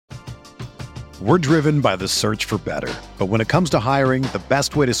We're driven by the search for better. But when it comes to hiring, the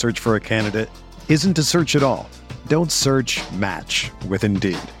best way to search for a candidate isn't to search at all. Don't search, match with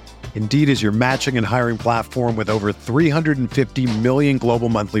Indeed. Indeed is your matching and hiring platform with over 350 million global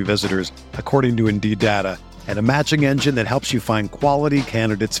monthly visitors, according to Indeed data, and a matching engine that helps you find quality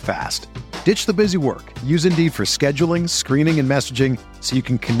candidates fast. Ditch the busy work. Use Indeed for scheduling, screening, and messaging so you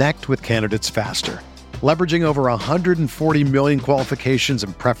can connect with candidates faster. Leveraging over 140 million qualifications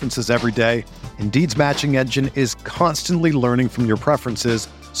and preferences every day, Indeed's matching engine is constantly learning from your preferences,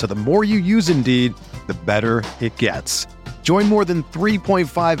 so the more you use Indeed, the better it gets. Join more than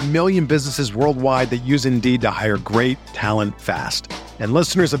 3.5 million businesses worldwide that use Indeed to hire great talent fast. And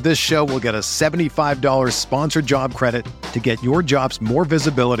listeners of this show will get a $75 sponsored job credit to get your jobs more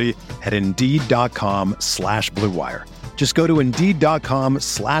visibility at Indeed.com/Blue Wire. Just go to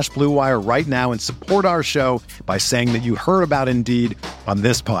Indeed.com/Blue Wire right now and support our show by saying that you heard about Indeed on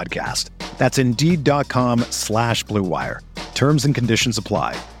this podcast. That's Indeed.com/Blue Wire. Terms and conditions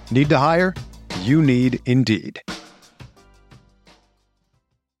apply. Need to hire? You need Indeed.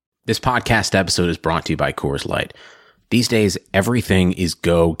 This podcast episode is brought to you by Coors Light. These days, everything is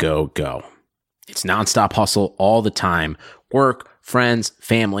go, go, go. It's nonstop hustle all the time. Work, friends,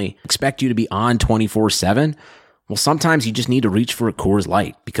 family expect you to be on 24/7. Well, sometimes you just need to reach for a Coors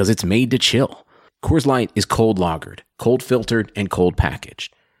Light because it's made to chill. Coors Light is cold lagered, cold filtered, and cold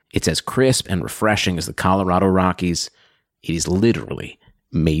packaged. It's as crisp and refreshing as the Colorado Rockies. It is literally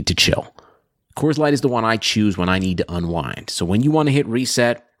made to chill. Coors Light is the one I choose when I need to unwind. So when you want to hit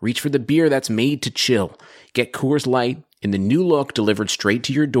reset, reach for the beer that's made to chill. Get Coors Light in the new look delivered straight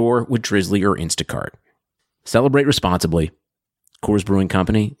to your door with Drizzly or Instacart. Celebrate responsibly. Coors Brewing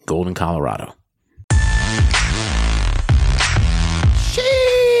Company, Golden, Colorado.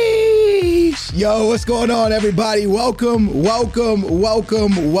 Yo, what's going on, everybody? Welcome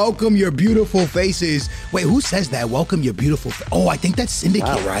your beautiful faces. Wait, who says that? Welcome your beautiful Oh, I think that's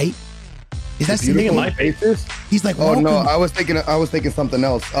Syndicate, right? Is that Syndicate? My faces? He's like, oh welcome. no, I was thinking something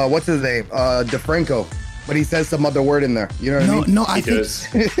else. What's his name? DeFranco. But he says some other word in there. You know what I mean? No, I think.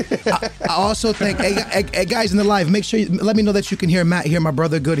 I also think, hey, guys in the live, make sure let me know that you can hear Matt, hear my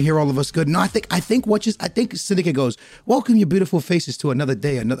brother good, hear all of us good. No, I think Syndicate goes, welcome your beautiful faces to another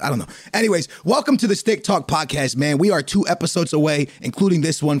day. I don't know. Anyways, welcome to the Stick Talk podcast, man. We are 2 episodes away, including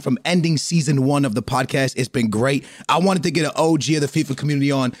this one, from ending season 1 of the podcast. It's been great. I wanted to get an OG of the FIFA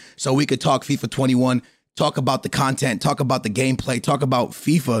community on so we could talk FIFA 21. Talk about the content, talk about the gameplay, talk about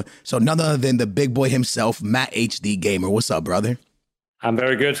FIFA. So none other than the big boy himself, Matt HD Gamer. What's up, brother? I'm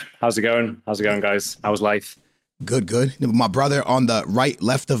very good. How's it going? Guys? How's life? Good. My brother on the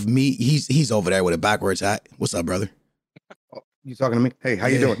left of me, he's over there with a backwards hat. What's up, brother? Oh, you talking to me? Hey, how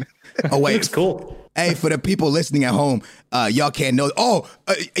you doing? Oh, wait. Looks cool. Hey, for the people listening at home, y'all can't know.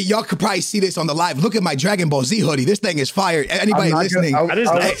 Y'all could probably see this on the live. Look at my Dragon Ball Z hoodie. This thing is fire. Anybody listening? I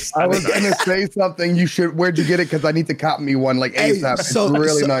was gonna say something. Where'd you get it? Because I need to cop me one like ASAP. It's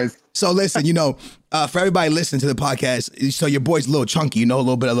really nice. So listen, for everybody listening to the podcast, so your boy's a little chunky, a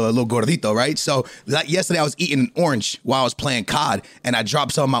little gordito, right? So yesterday I was eating an orange while I was playing COD, and I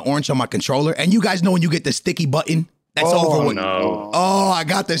dropped some of my orange on my controller. And you guys know when you get the sticky button. That's over with. No. Oh, I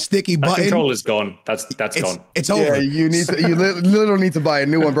got the sticky button. That controller's gone. That's gone. It's over. Yeah, you literally need to buy a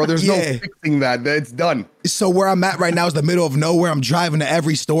new one, bro. There's no fixing that. It's done. So where I'm at right now is the middle of nowhere. I'm driving to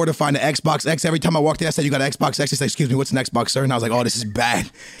every store to find an Xbox X. Every time I walked in, I said, you got an Xbox X? He said, excuse me, what's an Xbox, sir? And I was like, oh, this is bad.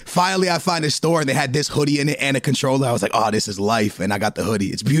 Finally, I find a store and they had this hoodie in it and a controller. I was like, oh, this is life. And I got the hoodie.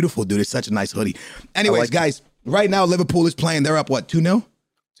 It's beautiful, dude. It's such a nice hoodie. Anyways, guys, right now Liverpool is playing. They're up, what, 2-0?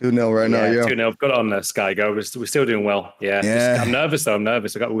 2-0 right now, yeah. 2-0. I've got it on Sky Go. We're still doing well. Yeah. I'm nervous, though.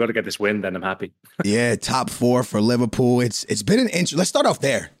 We've got to get this win, then I'm happy. Yeah, top 4 for Liverpool. It's been an interesting. Let's start off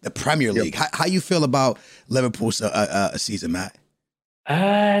there, the Premier League. How you feel about Liverpool's season, Matt?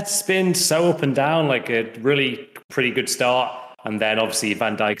 It's been so up and down, like a really pretty good start. And then obviously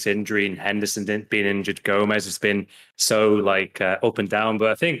Van Dijk's injury and Henderson being injured. Gomez has been so up and down.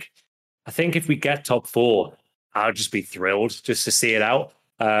 But I think if we get top 4, I'll just be thrilled just to see it out.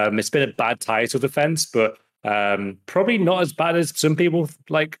 It's been a bad title defense, but probably not as bad as some people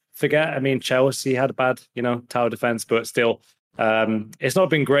forget. I mean, Chelsea had a bad, tower defense, but still, it's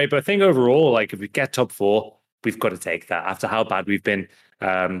not been great. But I think overall, if we get top 4, we've got to take that after how bad we've been.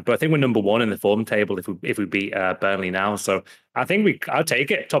 But I think we're number 1 in the form table if we beat Burnley now. So I think I'll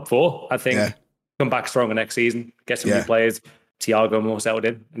take it top 4. I think come back stronger next season, get some new players, Thiago more settled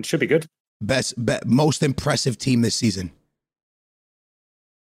in, and it should be good. Most impressive team this season.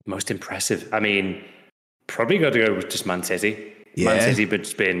 Most impressive. I mean, probably got to go with just Man City. Yeah. Man City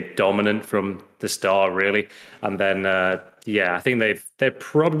has been dominant from the start, really. And then I think they've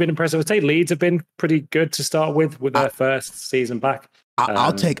probably been impressive. I'd say Leeds have been pretty good to start with their first season back.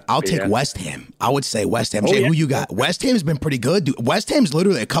 I'll take West Ham. I would say West Ham. Jay, who you got? West Ham's been pretty good. Dude, West Ham's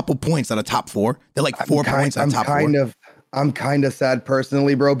literally a couple points out of top 4. They're like 4 points out of top 4. I'm kind of sad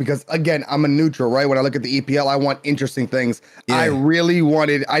personally, bro, because again, I'm a neutral, right? When I look at the EPL, I want interesting things. Yeah.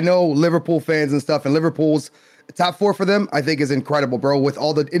 I know Liverpool fans and stuff, and Liverpool's top 4 for them, I think is incredible, bro. With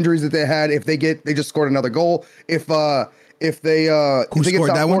all the injuries that they had, they just scored another goal. Who scored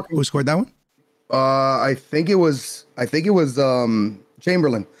that one? Who scored that one? I think it was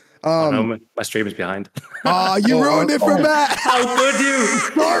Chamberlain. My stream is behind. Oh, you ruined it for Matt. How could you?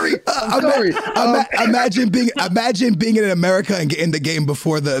 Sorry. I'm sorry. Imagine being in America and getting the game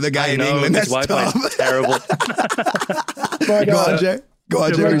before the guy in England. That's tough. Terrible. Go on, Jay.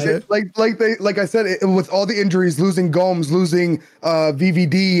 Like I said, with all the injuries, losing Gomes, losing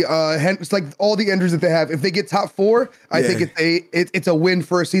VVD, it's like all the injuries that they have. If they get top 4, I think it's a win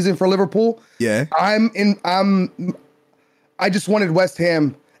for a season for Liverpool. Yeah. I just wanted West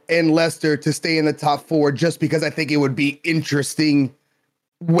Ham and Leicester to stay in the top 4 just because I think it would be interesting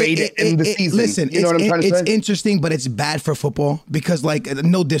way to end the season. Listen, you know what I'm trying to say? It's interesting, but it's bad for football because, like,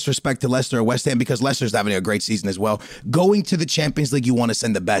 no disrespect to Leicester or West Ham, because Leicester's having a great season as well. Going to the Champions League, you want to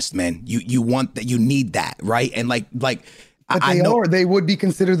send the best, man. You want that. You need that, right? And like. But they would be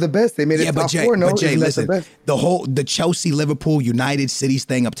considered the best. They made it top 4. No, but Jay, listen, the Chelsea, Liverpool, United, City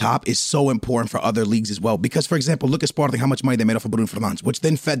staying up top is so important for other leagues as well. Because, for example, look at Sporting, how much money they made off of Bruno Fernandes, which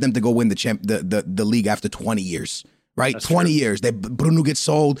then fed them to go win the league after 20 years. Right, that's 20 years. Bruno gets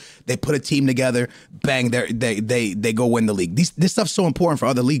sold. They put a team together. Bang! They go win the league. This stuff's so important for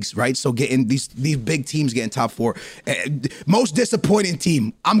other leagues, right? So getting these big teams getting top 4. Most disappointing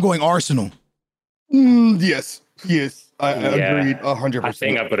team. I'm going Arsenal. Yes. I agreed 100%. I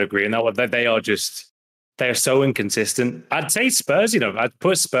think I've got to agree on that one. They're so inconsistent. I'd say Spurs. I'd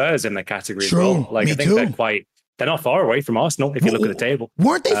put Spurs in the category as well. Like I think they're not far away from Arsenal if you look at the table.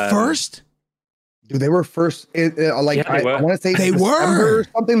 Weren't they first? Dude, they were first. I want to say they were or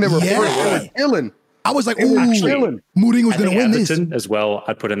something. They were first. Chilling. I was like, Mourinho was going to win Everton this as well.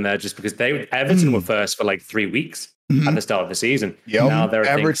 I'd put in there just because Everton were first for like 3 weeks at the start of the season. Yep. Now they're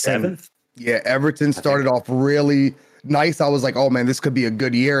I think 7th. Yeah, Everton started off really nice. I was like, oh man, this could be a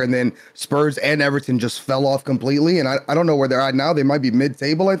good year. And then Spurs and Everton just fell off completely. And I don't know where they're at now. They might be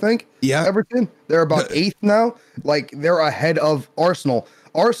mid-table, I think. Yeah. Everton. They're about 8th now. Like they're ahead of Arsenal.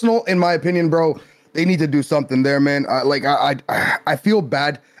 Arsenal, in my opinion, bro, they need to do something there, man. I feel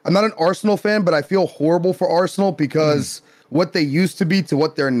bad. I'm not an Arsenal fan, but I feel horrible for Arsenal because what they used to be to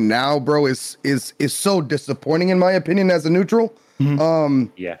what they're now, bro, is so disappointing in my opinion as a neutral.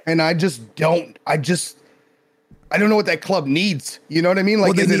 And I don't know what that club needs. You know what I mean?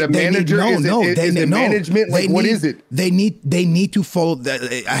 Like, is it a manager? Is it management? Like, what is it? They need to follow.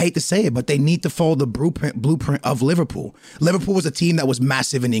 I hate to say it, but they need to follow the blueprint of Liverpool. Liverpool was a team that was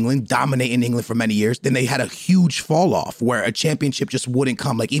massive in England, dominating England for many years. Then they had a huge fall off where a championship just wouldn't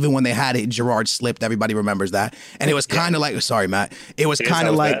come. Like even when they had it, Gerrard slipped. Everybody remembers that. And it was kind of like, sorry, Matt. It was kind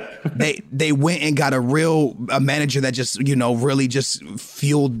of like they went and got a manager that just really just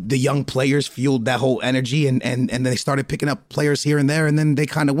fueled the young players, fueled that whole energy, and then they started picking up players here and there, and then they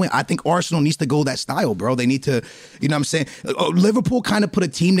kind of went. I think Arsenal needs to go that style, bro. They need to, you know what I'm saying? Liverpool kind of put a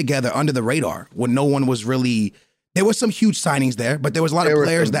team together under the radar when no one was really. There was some huge signings there, but there was a lot of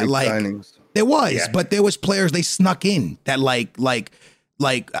players that signings. There was, but there was players they snuck in that like. Did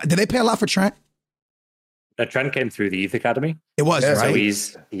they pay a lot for Trent? Trent came through the youth academy. It was, right?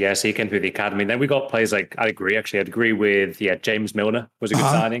 So he came through the academy. Then we got players like, I'd agree with James Milner was a good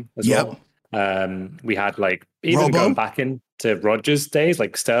signing as well. We had even going back into Rodgers' days,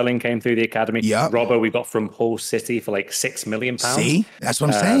 like Sterling came through the academy. Yeah. Robbo we got from Hull City for £6 million. See, that's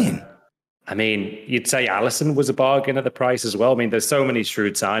what I'm saying. I mean, you'd say Alisson was a bargain at the price as well. I mean, there's so many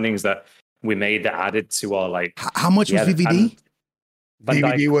shrewd signings that we made that added to our How much was VVD?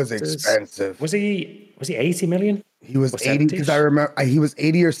 VVD was expensive. Was he 80 million? He was 80 because I remember he was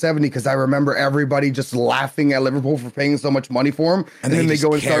 80 or 70 because I remember everybody just laughing at Liverpool for paying so much money for him, and then they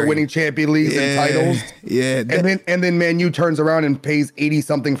go and start winning Champions Leagues and titles. Yeah, and then Man U turns around and pays 80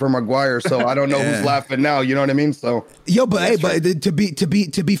 something for Maguire. So I don't know who's laughing now. You know what I mean? So but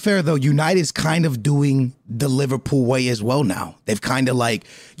to be fair though, United's kind of doing the Liverpool way as well now. They've kind of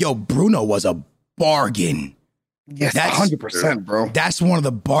Bruno was a bargain. Yes, 100%, bro. That's one of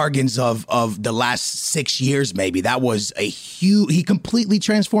the bargains of the last 6 years, maybe. That was he completely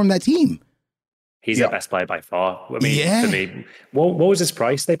transformed that team. He's the best player by far. I mean, to me, what was his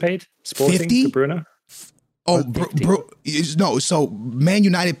price they paid? Sporting 50? for Bruno? Oh, no. So Man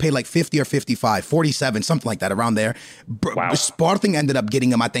United paid like 50 or 55, 47, something like that, around there. Wow. Sporting ended up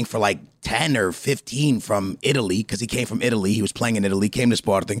getting him, I think, for like 10 or 15 from Italy, because he came from Italy. He was playing in Italy, came to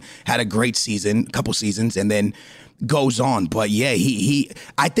Sporting, had a great season, couple seasons, and then goes on. But yeah,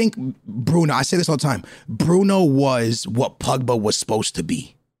 I think Bruno, I say this all the time, Bruno was what Pogba was supposed to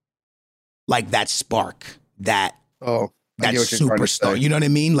be. Like that spark, that superstar. You know what I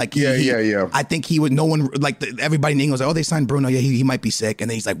mean? Like, yeah. I think he would, no one, like everybody in England was like, oh, they signed Bruno. Yeah, he might be sick. And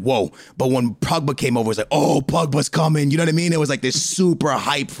then he's like, whoa. But when Pogba came over, it was like, oh, Pogba's coming. You know what I mean? It was like this super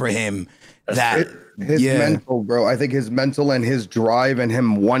hype for him. His mental, bro. I think his mental and his drive and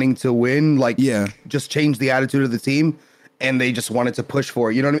him wanting to win, just changed the attitude of the team. And they just wanted to push for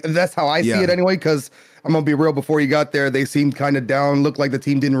it. You know what I mean? That's how I see it anyway, because I'm going to be real, before you got there, they seemed kind of down, looked like the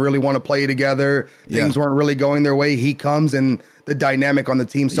team didn't really want to play together. Things weren't really going their way. He comes and the dynamic on the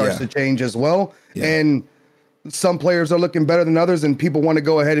team starts to change as well. Yeah. And some players are looking better than others, and people want to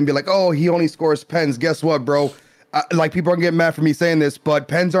go ahead and be like, oh, he only scores pens. Guess what, bro? Like, people are going to get mad for me saying this, but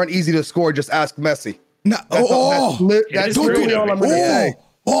pens aren't easy to score. Just ask Messi. No, that's literally all I'm going to say.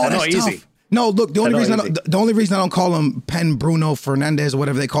 Oh, that's easy. Tough. No, look, the only reason I don't call him Pen Bruno Fernandes or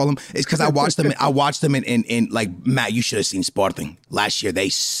whatever they call him is because I watched them in like, Matt, you should have seen Sporting. Last year, they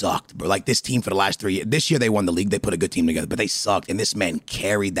sucked, bro. Like, this team for the last 3 years. This year, they won the league. They put a good team together, but they sucked. And this man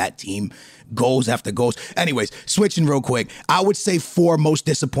carried that team, goals after goals. Anyways, switching real quick, I would say 4 most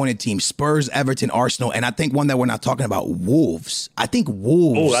disappointed teams: Spurs, Everton, Arsenal, and I think one that we're not talking about, Wolves. I think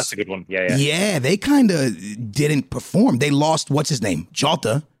Wolves. Oh, that's a good one. Yeah. Yeah, they kind of didn't perform. They lost, what's his name?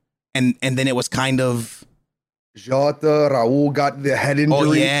 Jota. And then it was kind of Jota. Raul got the head injury.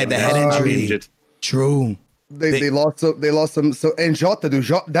 Oh yeah, the head injury. True. They lost some. So, and Jota,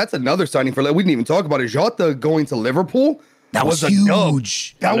 that's another signing for. We didn't even talk about it. Jota going to Liverpool. That was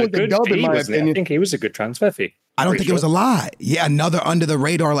huge. That was a dub in my opinion. I think he was a good transfer fee. I don't think it was a lot. Yeah, another under the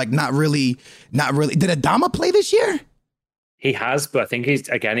radar, like not really. Did Adama play this year? He has, but I think he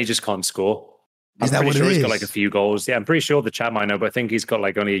just can't score. I'm pretty sure he's got like a few goals. Yeah, I'm pretty sure the chat might know, but I think he's got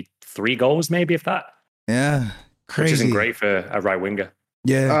like only 3 goals, maybe, if that. Yeah, crazy. Which isn't great for a right winger.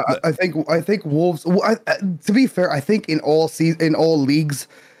 Yeah, I think Wolves. To be fair, I think in all leagues,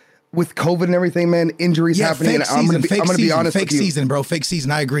 with COVID and everything, man, injuries happening. And I'm gonna be honest with you. Fake season, bro. Fake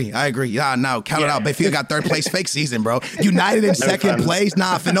season. I agree. Yeah, no, count it out. Benfica got 3rd place. Fake season, bro. United in 2nd place.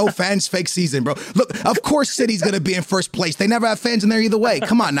 Nah, for no fans. Fake season, bro. Look, of course, City's gonna be in 1st place. They never have fans in there either way.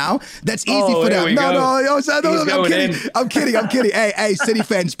 Come on now, that's easy for them. I'm kidding. Hey, City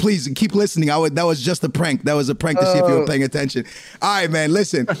fans, please keep listening. That was just a prank. That was a prank to see if you were paying attention. All right, man.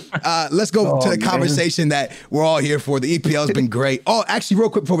 Listen, let's go to the conversation that we're all here for. The EPL has been great. Oh, actually, real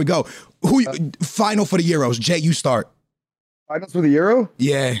quick before we go. Who final for the Euros? Jay, you start. Finals for the Euro?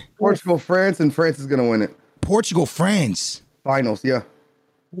 Yeah. Portugal, France, and France is going to win it. Portugal, France. Finals, yeah.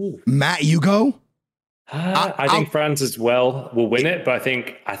 Ooh. Matt, you go? I think France as well will win it, but I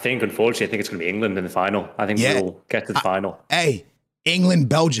think unfortunately, it's going to be England in the final. I think we'll get to the final. Hey, England,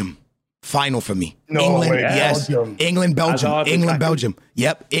 Belgium. Final for me. No England, way. yes. Belgium. England, Belgium.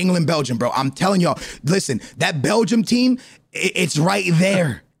 Yep, England, Belgium, bro. I'm telling y'all, listen, that Belgium team, it's right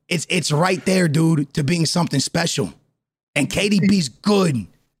there. It's right there, dude, to being something special. And KDB's good.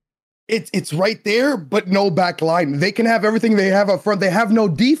 It's right there, but no back line. They can have everything they have up front. They have no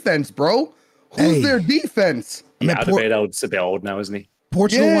defense, bro. Who's their defense? Alderweireld's a bit old now, isn't he?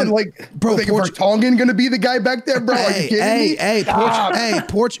 Portugal won, bro. Vertonghen gonna be the guy back there, bro? Are you kidding me?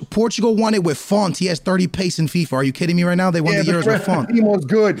 Portugal won it with Font. He has 30 pace in FIFA. Are you kidding me right now? They won the Euros with Font. The team was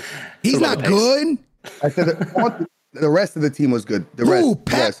good. He's not good. I said that the rest of the team was good.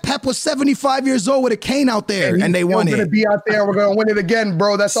 Pep was 75 years old with a cane out there, and they won it. We're going to be out there. We're going to win it again,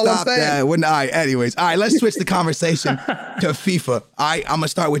 bro. That's all I'm saying. All right, anyways. All right, let's switch the conversation to FIFA. All right, I'm going to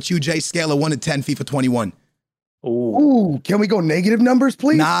start with you, Jay. Scale of 1 to 10, FIFA 21. Ooh, can we go negative numbers,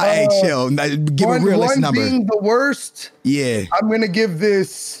 please? Nah, hey, chill. Give a realistic number. 1 being the worst. Yeah. I'm going to give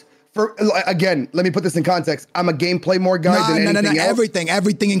this... Again, let me put this in context. I'm a gameplay more guy than anything else.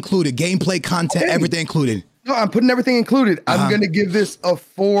 Everything included. Gameplay, content, everything included. No, I'm putting everything included. I'm going to give this a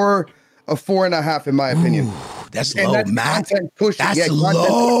 4.5 in my opinion. Ooh, that's low, Matt. That's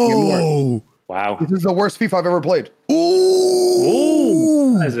low. Wow. This is the worst FIFA I've ever played.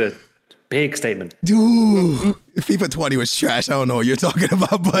 Ooh. That's a big statement. Dude. FIFA 20 was trash. I don't know what you're talking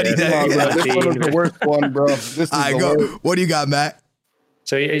about, buddy. This one was the worst one, bro. This is the worst. What do you got, Matt?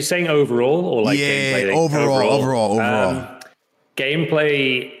 So are you saying overall or like gameplay? Overall.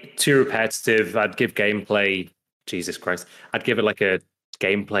 Gameplay... too repetitive. I'd give gameplay, Jesus Christ, I'd give it like a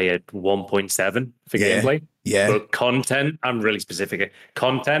gameplay at 1.7 for gameplay. Yeah. But content, I'm really specific.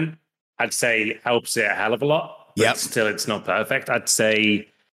 Content, I'd say helps it a hell of a lot. But still, it's not perfect. I'd say,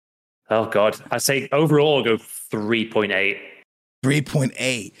 I'd say overall I'll go 3.8.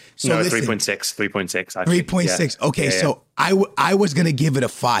 3.8. So no, listen, 3.6. 3.6. Yeah. Okay, so I was gonna give it a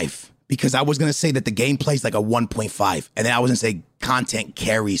 5 because I was gonna say that the gameplay is like a 1.5, and then I was gonna say content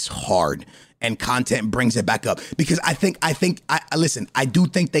carries hard and content brings it back up because I listen. I do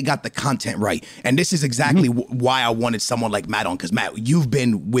think they got the content right, and this is exactly why I wanted someone like Matt on, because Matt, you've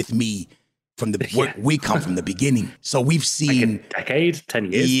been with me from the we come from the beginning, so we've seen like a decade,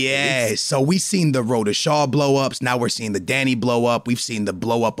 10 years. Yeah, so we've seen the Rhoda Shaw blow ups. Now we're seeing the Danny blow up. We've seen the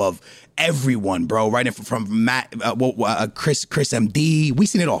blow up of everyone, bro. Right from Matt, Chris MD. We've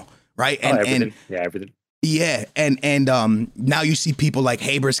seen it all, right? And everything. Everything. Yeah, and now you see people like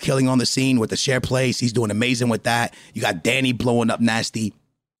Haber's killing on the scene with the share plays. He's doing amazing with that. You got Danny blowing up nasty.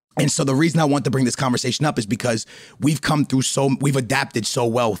 And so the reason I want to bring this conversation up is because we've adapted so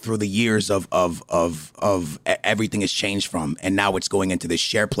well through the years of everything has changed from, and now it's going into this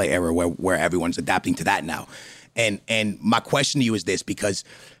share play era where everyone's adapting to that now. And my question to you is this, because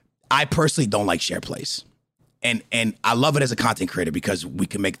I personally don't like share plays. And I love it as a content creator because we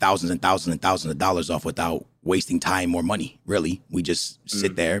can make thousands and thousands and thousands of dollars off without wasting time or money, really. We just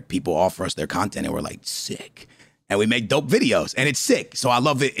sit there, people offer us their content, and we're like, sick. And we make dope videos, and it's sick. So I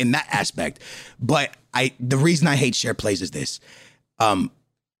love it in that aspect. But the reason I hate share plays is this.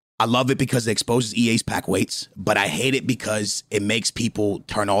 I love it because it exposes EA's pack weights, but I hate it because it makes people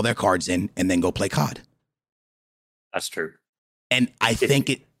turn all their cards in and then go play COD. That's true. And I think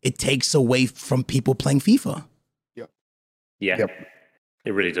it takes away from people playing FIFA. Yeah,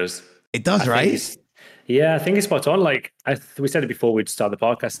 it really does. It does, right? I think it's spot on. Like we said it before we'd start the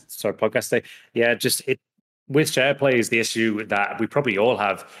podcast day. Yeah, just with share plays, the issue that we probably all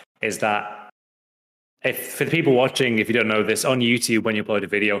have is that for the people watching, if you don't know this, on YouTube, when you upload a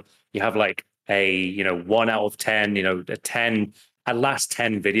video, you have like a 1 out of 10, a 10, a last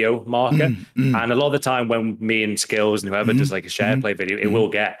 10 video marker. And a lot of the time when me and Skills and whoever does like a share play video, it will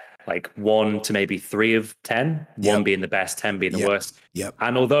get like 1 to maybe 3 of 10, 1 being the best, 10 being the worst.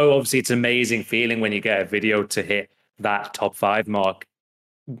 And although obviously it's an amazing feeling when you get a video to hit that top 5 mark,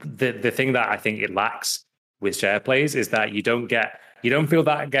 the thing that I think it lacks with share plays is that you don't feel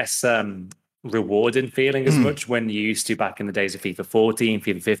that, I guess, rewarding feeling as much when you used to back in the days of FIFA 14,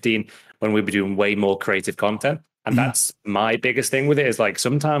 FIFA 15, when we were doing way more creative content. And that's my biggest thing with it, is like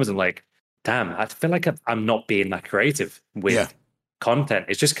sometimes I'm like, damn, I feel like I'm not being that creative with content.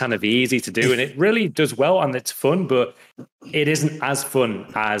 It's just kind of easy to do, and it really does well, and it's fun, but it isn't as fun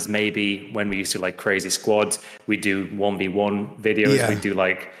as maybe when we used to like crazy squads. We do 1v1 videos, we do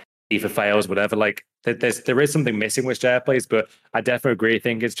like FIFA fails, whatever. Like there is something missing with share plays, but I definitely agree. I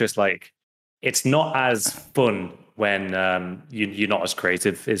think it's just like it's not as fun when you're not as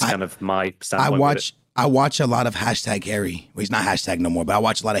creative. Is kind of my standpoint. I watch a lot of #Harry. Well, he's not hashtag no more, but I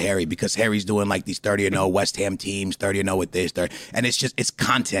watch a lot of Harry because Harry's doing like these 30-0 West Ham teams, 30-0 with this, and it's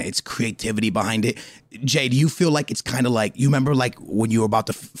content, it's creativity behind it. Jay, do you feel like it's kind of like, you remember like when you were about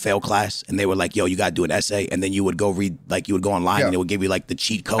to fail class and they were like, yo, you got to do an essay, and then you would go read, like you would go online and they would give you like the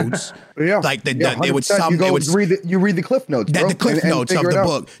cheat codes. Like they would you read the cliff notes, bro, the cliff notes of the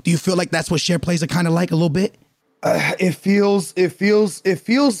book. Do you feel like that's what share plays are kind of like a little bit? It feels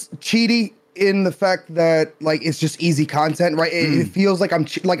cheaty in the fact that like it's just easy content, right? It feels like I'm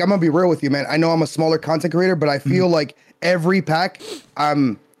gonna be real with you, man. I know I'm a smaller content creator, but I feel like every pack,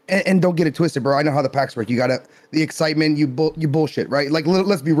 and don't get it twisted, bro. I know how the packs work. You gotta the excitement, you bullshit, right? Like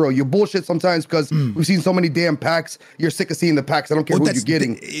let's be real, you bullshit sometimes because we've seen so many damn packs. You're sick of seeing the packs. I don't care who you're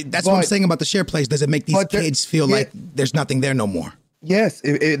getting. That's what I'm saying about the share plays. Does it make these kids feel like there's nothing there no more? Yes,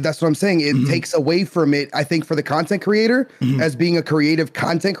 that's what I'm saying. It takes away from it, I think, for the content creator as being a creative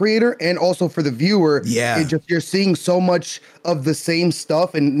content creator, and also for the viewer. You're seeing so much of the same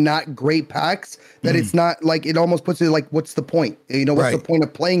stuff and not great packs that it's not like, it almost puts it like, what's the point? What's the point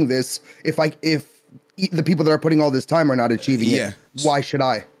of playing this if the people that are putting all this time are not achieving it? Why should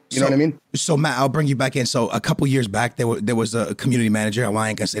I? You know what I mean? So Matt, I'll bring you back in. So a couple years back, there was a community manager. I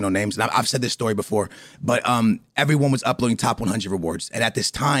ain't gonna say no names, and I've said this story before, but everyone was uploading top 100 rewards, and at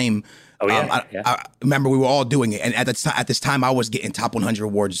this time, I remember we were all doing it, and at this time, I was getting top 100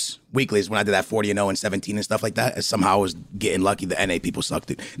 rewards weeklies when I did that 40-0 and 17 and stuff like that. And somehow I was getting lucky. The NA people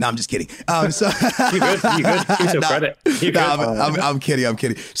sucked it. No, I'm just kidding. So you good? Give your credit. I'm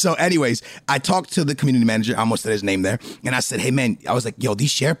kidding. So, anyways, I talked to the community manager. I almost said his name there, and I said, "Hey, man," I was like, "Yo,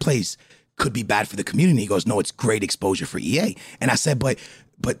 these share plays could be bad for the community." He goes, "No, it's great exposure for EA." And I said, "But,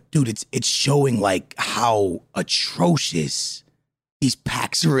 dude, it's showing like how atrocious these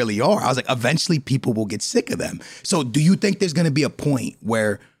packs really are." I was like, eventually people will get sick of them. So do you think there's going to be a point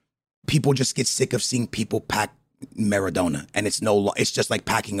where people just get sick of seeing people pack Maradona, and it's just like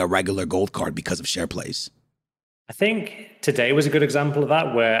packing a regular gold card because of share plays. I think today was a good example of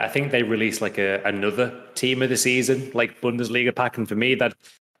that, where I think they released like another team of the season, like Bundesliga pack. And for me, that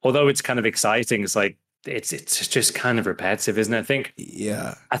although it's kind of exciting, it's like it's just kind of repetitive, isn't it?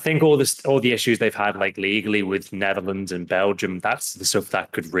 I think all the issues they've had like legally with Netherlands and Belgium, that's the stuff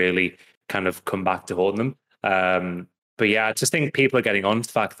that could really kind of come back to haunt them. But yeah, I just think people are getting on to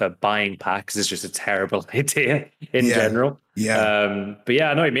the fact that buying packs is just a terrible idea in general. Yeah. But yeah,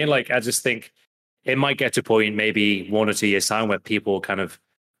 I know what you mean. Like, I just think it might get to a point, maybe 1 or 2 years time, where people are kind of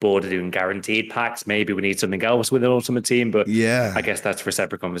bored of doing guaranteed packs. Maybe we need something else with an Ultimate Team. But yeah, I guess that's for a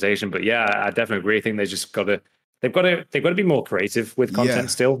separate conversation. But yeah, I definitely agree. I think they've got to be more creative with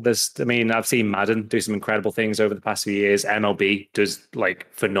content still. I've seen Madden do some incredible things over the past few years. MLB does like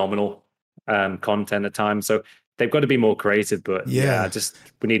phenomenal content at times. So they've got to be more creative, but we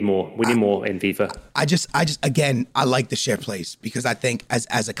need more. We need more in FIFA. I just again, I like the share plays because I think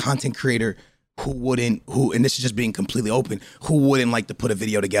as a content creator, and this is just being completely open, who wouldn't like to put a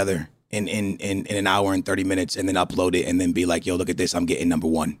video together in an hour and 30 minutes and then upload it and then be like, yo, look at this, I'm getting number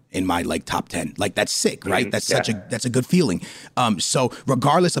 1 in my like top 10. Like, that's sick, right? That's that's a good feeling. So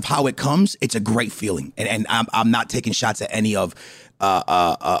regardless of how it comes, it's a great feeling. And I'm not taking shots at any of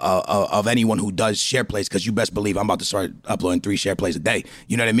anyone who does share plays, because you best believe I'm about to start uploading 3 share plays a day.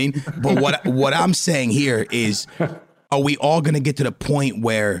 You know what I mean? But what I'm saying here is, are we all going to get to the point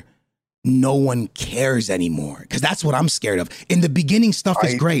where no one cares anymore? Because that's what I'm scared of. In the beginning, stuff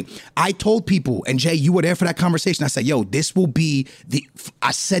is great. I told people, and Jay, you were there for that conversation. I said, yo, this will be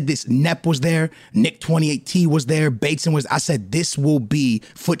I said this, Nep was there, Nick 28T was there, Bateson was, I said, this will be,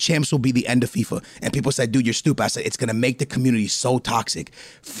 Foot Champs will be the end of FIFA. And people said, dude, you're stupid. I said, it's going to make the community so toxic.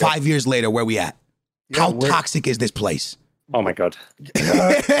 5 years later, where we at? How toxic is this place? Oh my God.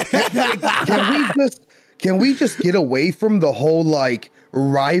 Can we just get away from the whole like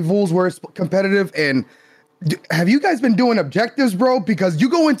rivals where it's competitive? And have you guys been doing objectives, bro? Because you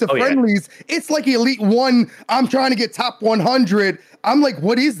go into friendlies, it's like Elite 1, I'm trying to get top 100. I'm like,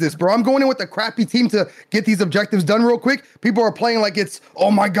 what is this, bro? I'm going in with a crappy team to get these objectives done real quick. People are playing like it's,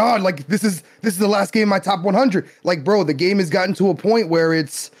 oh my God, like this is the last game in my top 100. Like, bro, the game has gotten to a point where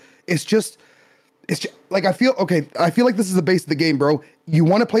it's just like, I feel like this is the base of the game, bro. You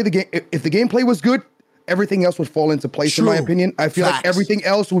want to play the game. If the gameplay was good, everything else would fall into place. True. In my opinion. I feel like everything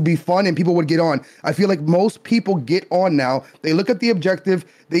else would be fun and people would get on. I feel like most people get on now. They look at the objective.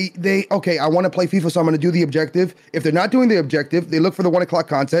 Okay, I want to play FIFA, so I'm going to do the objective. If they're not doing the objective, they look for the 1 o'clock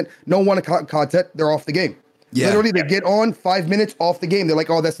content. No 1 o'clock content, they're off the game. Yeah. Literally, they get on 5 minutes off the game. They're like,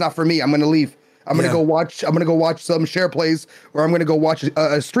 oh, that's not for me. I'm going to leave. I'm gonna go watch some share plays, or I'm gonna go watch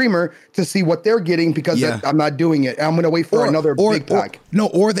a streamer to see what they're getting, because I'm not doing it. I'm gonna wait for another big pack.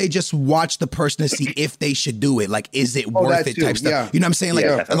 Or they just watch the person to see if they should do it. Like, is it worth it? Type stuff. You know what I'm saying?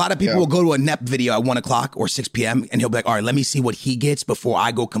 Like, a lot of people will go to a Nep video at 1 o'clock or 6 p.m. and he'll be like, all right, let me see what he gets before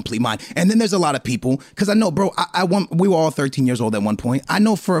I go complete mine. And then there's a lot of people, because I know, bro, we were all 13 years old at one point. I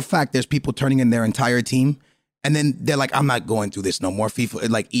know for a fact there's people turning in their entire team, and then they're like, I'm not going through this no more. FIFA,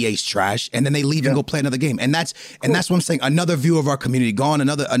 like, EA's trash. And then they leave and go play another game. And that's what I'm saying. Another viewer of our community gone,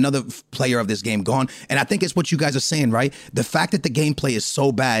 another player of this game gone. And I think it's what you guys are saying, right? The fact that the gameplay is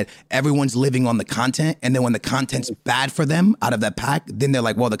so bad, everyone's living on the content. And then when the content's bad for them out of that pack, then they're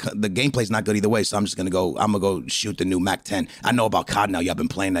like, well, the gameplay's not good either way. So I'm going to go shoot the new Mac 10. I know about COD now. Y'all been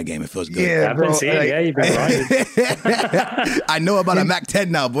playing that game. It feels good. Yeah, I've been seeing it. You've been right. I know about a Mac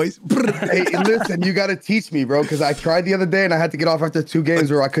 10 now, boys. Hey, listen, you got to teach me, bro, because I tried the other day and I had to get off after 2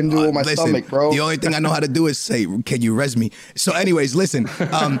 games where I couldn't do it with my stomach, bro. The only thing I know how to do is say, can you res me? So anyways, listen,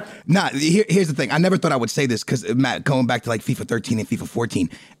 here's the thing. I never thought I would say this, because Matt, going back to like FIFA 13 and FIFA 14,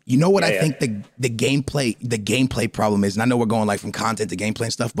 you know what I think the gameplay problem is, and I know we're going like from content to gameplay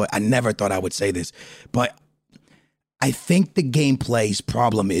and stuff, but I never thought I would say this, but I think the gameplay's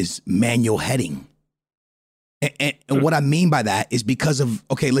problem is manual heading. And what I mean by that is because of,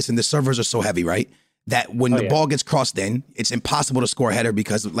 okay, listen, the servers are so heavy, right? That when the ball gets crossed in, it's impossible to score a header,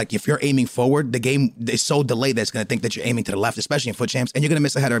 because like if you're aiming forward, the game is so delayed that it's going to think that you're aiming to the left, especially in Foot Champs, and you're going to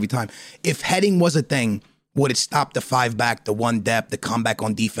miss a header every time. If heading was a thing, would it stop the 5 back, the 1 depth, the comeback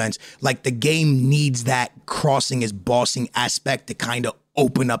on defense? Like, the game needs that crossing is bossing aspect to kind of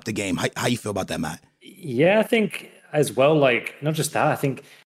open up the game. How you feel about that, Matt? Yeah, I think as well, like, not just that, I think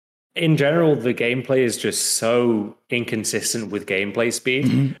in general, the gameplay is just so inconsistent with gameplay speed.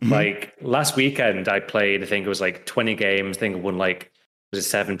 Mm-hmm. Like, last weekend, I played, I think it was like 20 games. I think I won like, was it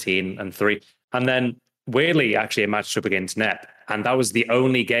 17 and 3. And then weirdly, actually, I matched up against Nep. And that was the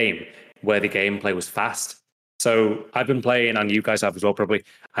only game where the gameplay was fast. So I've been playing, and you guys have as well probably,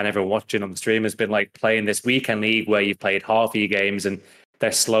 and everyone watching on the stream has been like playing this weekend league where you've played half of your games and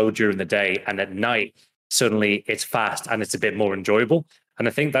they're slow during the day, and at night suddenly it's fast and it's a bit more enjoyable. And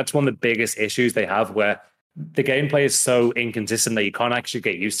I think that's one of the biggest issues they have, where the gameplay is so inconsistent that you can't actually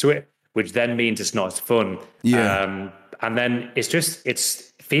get used to it, which then means it's not as fun. Yeah. And then it's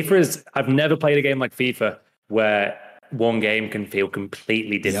FIFA is, I've never played a game like FIFA where one game can feel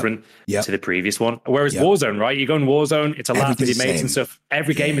completely different to the previous one. Whereas Warzone, right? You go in Warzone, it's a laugh with your mates and stuff.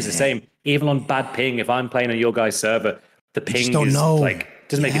 Every game is the same. Even on bad ping, if I'm playing on your guys' server, the ping is like,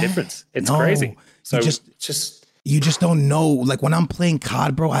 doesn't make a difference. It's crazy. So you just don't know. Like when I'm playing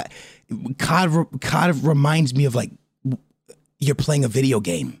COD, bro, COD reminds me of like you're playing a video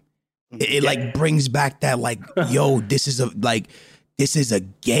game. It like brings back that like, yo, this is a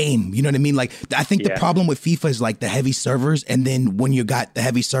game. You know what I mean? Like, I think the problem with FIFA is like the heavy servers. And then when you got the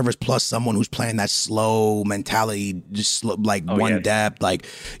heavy servers plus someone who's playing that slow mentality, just slow, like depth, like,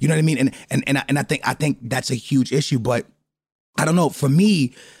 you know what I mean? And I think that's a huge issue. But I don't know. For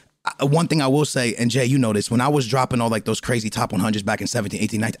me, one thing I will say, and Jay, you know this, when I was dropping all like those crazy top 100s back in 17,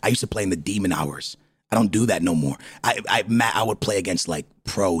 18, 19, I used to play in the demon hours. I don't do that no more. I would play against like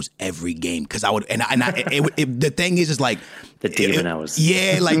pros every game because I would, the thing is like the demon hours.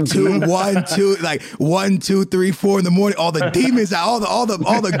 Yeah, like 1, 2, 3, 4 in the morning. All the demons out. All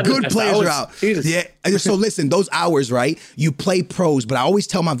the good players are out. Jesus. Yeah. So listen, those hours, right? You play pros, but I always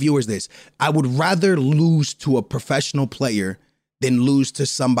tell my viewers this: I would rather lose to a professional player than lose to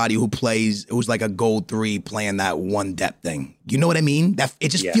somebody who's like a gold 3 playing that one depth thing. You know what I mean? That it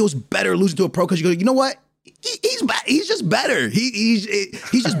just feels better losing to a pro because you go, you know what? He's just better. He's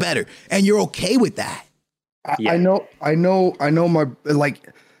just better, and you're okay with that. I know my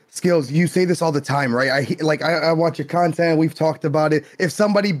like Skills. You say this all the time, right? I watch your content. We've talked about it. If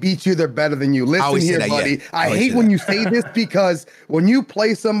somebody beats you, they're better than you. Listen here, buddy. I hate when you say this because when you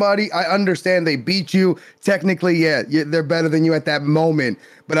play somebody, I understand they beat you. Technically, they're better than you at that moment.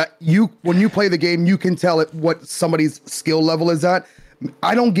 But when you play the game, you can tell what somebody's skill level is at.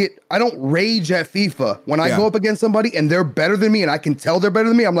 I don't rage at FIFA when I go up against somebody and they're better than me and I can tell they're better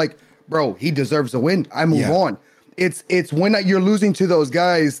than me. I'm like, bro, he deserves a win. I move on. It's when you're losing to those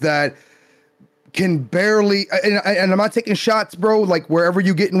guys that can barely, and I'm not taking shots, bro. Like wherever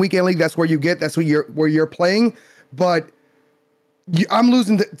you get in weekend league, that's where you're playing. But I'm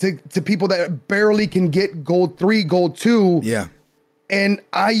losing to people that barely can get gold 3, gold 2. Yeah. And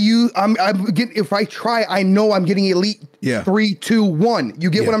I'm getting, if I try, I know I'm getting elite 3, 2, 1.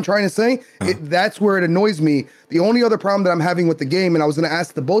 You get what I'm trying to say? Uh-huh. That's where it annoys me. The only other problem that I'm having with the game, and I was going to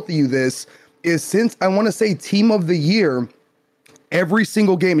ask the both of you this, is since I want to say team of the year, every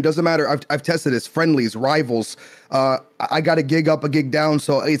single game, it doesn't matter. I've tested this, friendlies, rivals. I got a gig up, a gig down,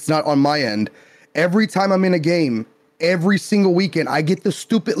 so it's not on my end. Every time I'm in a game, every single weekend, I get the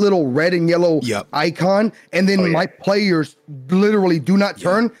stupid little red and yellow icon, and then my players literally do not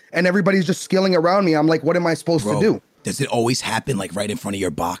turn, and everybody's just skilling around me. I'm like, what am I supposed to do? Does it always happen like right in front of your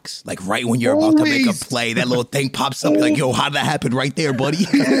box? Like right when you're about to make a play, that little thing pops up. You're like, yo, how did that happen right there, buddy?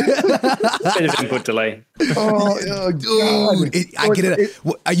 Bit of input delay. Dude, I get it.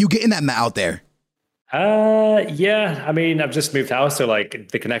 Are you getting that out there? Yeah. I mean, I've just moved house, so like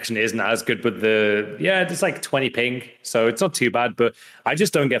the connection isn't as good, but it's like 20 ping, so it's not too bad. But I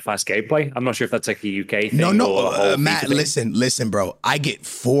just don't get fast gameplay. I'm not sure if that's like a UK thing. No, Matt, listen, bro. I get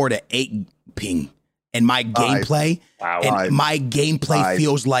 4 to 8 ping. And my gameplay,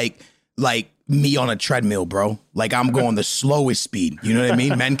 feels like me on a treadmill, bro. Like I'm going the slowest speed. You know what I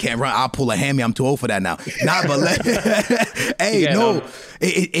mean? Men can't run. I'll pull a hammy. I'm too old for that now. Nah, but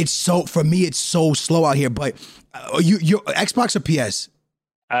it's so, for me, it's so slow out here. But your Xbox or PS?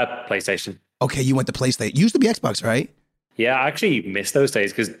 PlayStation. Okay, you went to PlayStation. You used to be Xbox, right? Yeah, I actually miss those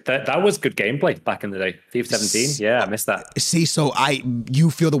days because that was good gameplay back in the day. FIFA 17, I missed that. See, so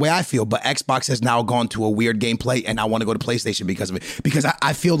you feel the way I feel, but Xbox has now gone to a weird gameplay, and I want to go to PlayStation because of it. Because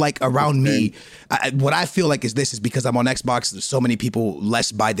I feel like around me, what I feel like is because I'm on Xbox, there's so many people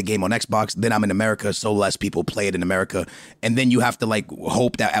less buy the game on Xbox. Then I'm in America, so less people play it in America. And then you have to like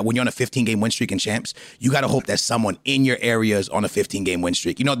hope that when you're on a 15-game win streak in Champs, you got to hope that someone in your area is on a 15-game win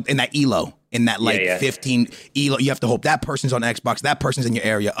streak. You know, in that ELO. In that 15 ELO, you have to hope that person's on Xbox, that person's in your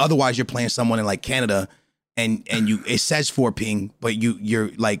area. Otherwise, you're playing someone in like Canada, and it says 4 ping, but you're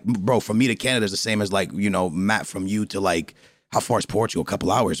like, bro, from me to Canada is the same as like, you know, Matt from you to like, how far is Portugal? A couple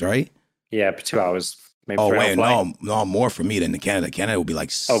hours, right? Yeah, 2 hours. Maybe Oh 3-hour wait, flight. no, more for me than Canada. Canada will be like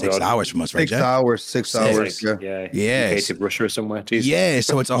 6 God. hours from us, right? 6 Jeff? hours, 6 hours. Yeah. Yeah. Yes. UK to Russia or somewhere. Jeez. Yeah,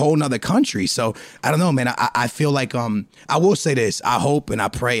 so it's a whole nother country. So I don't know, man. I feel like I will say this. I hope and I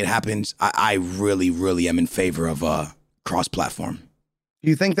pray it happens. I really, really am in favor of cross-platform. Do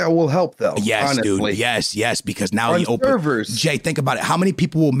you think that will help though? Yes, honestly? dude. Yes, because now On you open servers. Jay, think about it. How many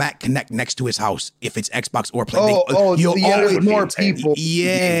people will Matt connect next to his house if it's Xbox or Play? You'll always more people.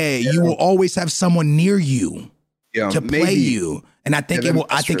 Yeah, you will always have someone near you to play maybe. you. And I think Yeah, it will.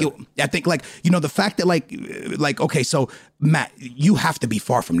 that's true. I think like the fact that like okay, so Matt, you have to be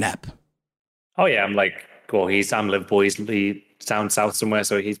far from Nep. Oh yeah, I'm Liverpool. He's down south somewhere,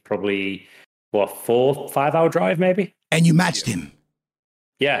 so he's probably 4-5 hour drive maybe. And you matched him.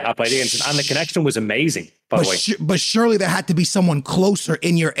 Yeah, I played against him, and the connection was amazing. By the way, But surely there had to be someone closer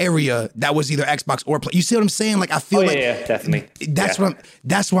in your area that was either Xbox or Play. You see what I'm saying? Like I feel yeah, definitely.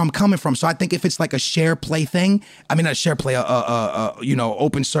 That's where I'm coming from. So I think if it's like a share play thing, I mean not a share play,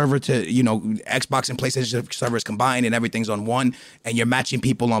 open server to Xbox and PlayStation servers combined and everything's on one, and you're matching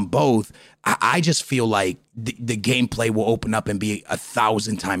people on both. I just feel like the gameplay will open up and be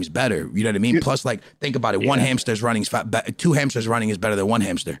 1,000 times better. You know what I mean? Plus, like think about it, one hamster's running, two hamsters running is better than one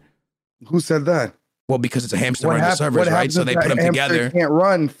hamster. Who said that? Well, because it's a hamster running the servers, right? So they put them together. Can't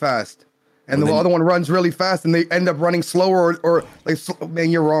run fast, and the other one runs really fast, and they end up running slower. Or like, man,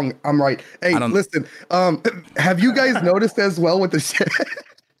 you're wrong. I'm right. Hey, listen. Have you guys noticed as well with the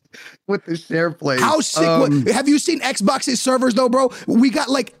share play? How sick? Have you seen Xbox's servers though, bro? We got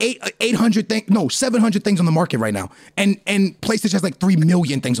like 700 things on the market right now, and PlayStation has like 3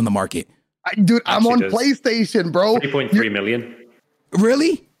 million things on the market. Dude, I'm on PlayStation, bro. 3.3 million.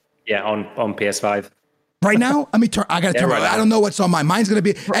 Really? Yeah, on PS5. Right now? I gotta turn. right I don't know what's on mine. Mine's gonna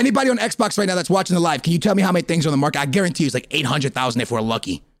be anybody on Xbox right now that's watching the live. Can you tell me how many things are on the market? I guarantee you it's like 800,000 if we're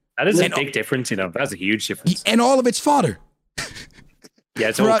lucky. That is a big difference, That's a huge difference. And all of it's fodder. Yeah,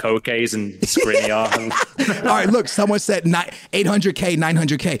 it's all Cocays and Skriniar. All right, look, someone said 800K,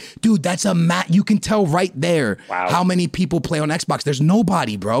 900K. Dude, that's a you can tell right there how many people play on Xbox. There's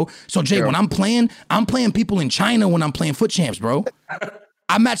nobody, bro. So, Jay, when I'm playing people in China when I'm playing Foot Champs, bro.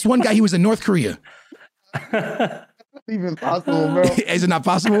 I matched one guy, he was in North Korea. Even possible, bro. Is it not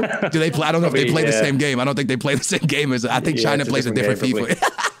possible? Do they play? I don't know if they play the same game. I don't think they play the same game I think China plays a different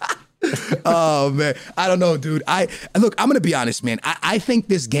FIFA. Oh man, I don't know, dude. I'm gonna be honest, man. I think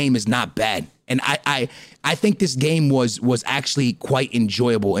this game is not bad, and I think this game was actually quite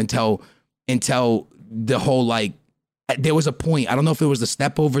enjoyable until the whole like. There was a point. I don't know if it was the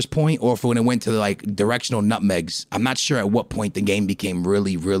stepovers point or if when it went to like directional nutmegs. I'm not sure at what point the game became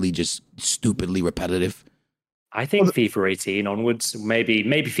really, really just stupidly repetitive. I think FIFA 18 onwards, maybe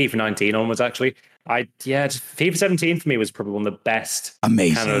FIFA 19 onwards. Actually, FIFA 17 for me was probably one of the best.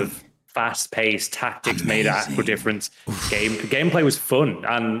 Amazing. Kind of fast-paced tactics made an actual difference. Gameplay was fun,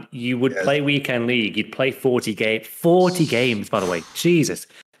 and you would play weekend league. You'd play 40 games. By the way, Jesus.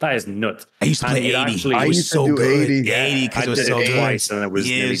 That is nuts. I used to play 80. I used to do 80 because it was so good. Twice and it was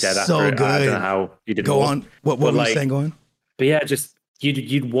nearly dead after so it. good. I don't know how you did. Go on. What were you saying? Go on. But yeah, just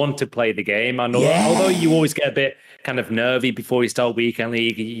you'd want to play the game. And although you always get a bit kind of nervy before you start weekend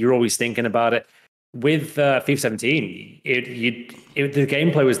league, you're always thinking about it. With FIFA 17, the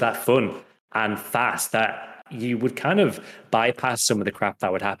gameplay was that fun and fast that you would kind of bypass some of the crap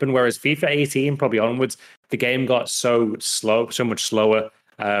that would happen. Whereas FIFA 18, probably onwards, the game got so much slower.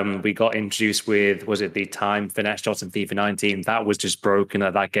 We got introduced with, was it the time finesse shots in FIFA 19? That was just broken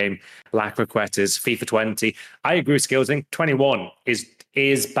at that game. Lack of requests. FIFA 20. I agree with Skills. I think 21 is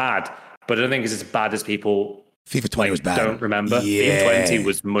bad, but I don't think it's as bad as people. FIFA 20 was bad. Don't remember. Yeah. FIFA 20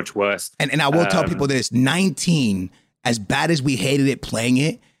 was much worse. And I will tell people this: 19, as bad as we hated it playing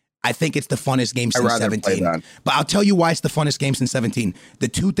it, I think it's the funnest game since 17. But I'll tell you why it's the funnest game since 17. The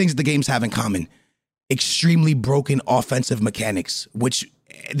two things the games have in common: extremely broken offensive mechanics, which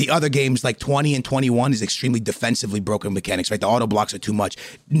the other games like 20 and 21 is extremely defensively broken mechanics, right? The auto blocks are too much.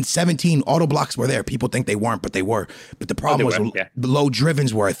 In 17, auto blocks were there. People think they weren't, but they were. But the problem was the low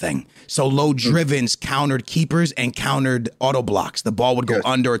drivens were a thing. So low drivens countered keepers and countered auto blocks. The ball would go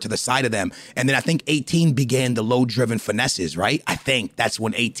under or to the side of them. And then I think 18 began the low driven finesses, right? I think that's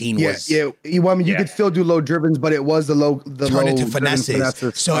when 18 was. Yeah. You could still do low drivens, but it was the turn into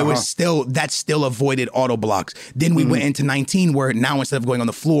finesses. So it was that still avoided auto blocks. Then we went into 19 where now instead of going on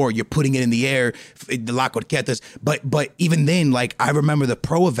the floor, you're putting it in the air, the la corquetas. But even then, like I remember the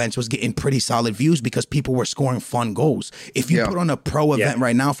pro events was getting pretty solid views because people were scoring fun goals. If you put on a pro event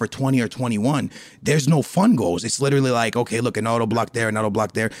right now for 20 or 21, there's no fun goals. It's literally like, okay, look, an auto block there, an auto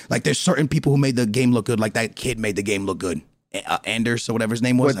block there. Like there's certain people who made the game look good, like that kid made the game look good. Anders or whatever his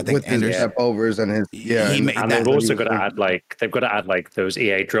name was. I think with his Anders. step overs and his And they've also got to add those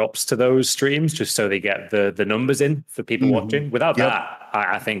EA drops to those streams just so they get the numbers in for people watching. Without that,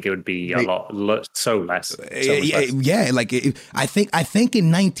 I think it would be a lot so less. I think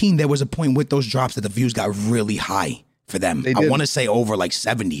in 19 there was a point with those drops that the views got really high for them. I want to say over like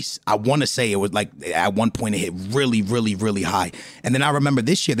 70s. I want to say it was like at one point it hit really, really, really high. And then I remember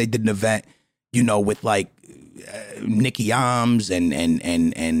this year they did an event, with like Nicky Arms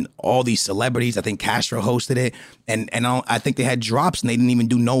and all these celebrities. I think Castro hosted it, and I think they had drops, and they didn't even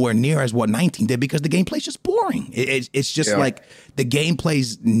do nowhere near as what 19 did because the gameplay's just boring. It's just like the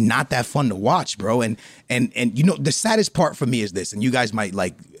gameplay's not that fun to watch, bro. And the saddest part for me is this, and you guys might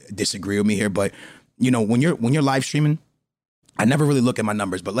like disagree with me here, but when you're live streaming, I never really look at my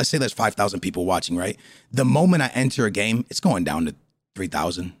numbers, but let's say there's 5,000 people watching, right? The moment I enter a game, it's going down to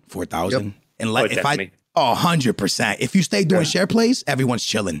 3,000, 4,000. Yep. And like if I 100%. If you stay doing share plays, everyone's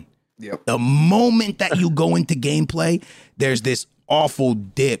chilling. Yep. The moment that you go into gameplay, there's this awful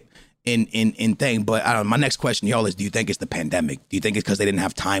dip in thing. But I don't know, my next question, y'all, is: do you think it's the pandemic? Do you think it's because they didn't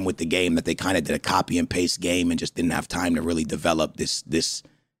have time with the game, that they kind of did a copy and paste game and just didn't have time to really develop this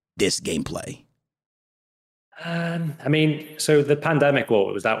gameplay? I mean, so the pandemic,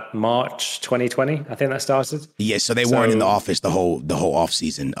 what was that, March 2020? I think that started. Yeah, so they weren't in the office the whole off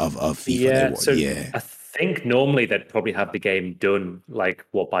season of FIFA. I think normally they'd probably have the game done like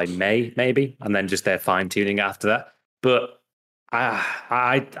by May maybe, and then just their fine tuning after that. But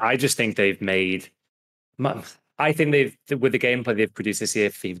I just think they've made. I think with the gameplay they've produced this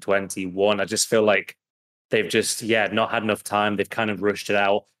year, FIFA 21. I just feel like they've just not had enough time. They've kind of rushed it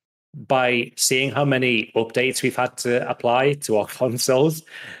out. By seeing how many updates we've had to apply to our consoles,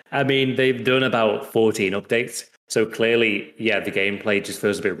 I mean, they've done about 14 updates. So clearly, the gameplay just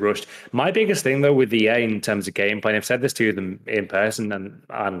feels a bit rushed. My biggest thing, though, with EA in terms of gameplay, and I've said this to them in person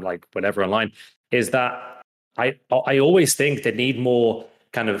and like whatever online, is that I always think they need more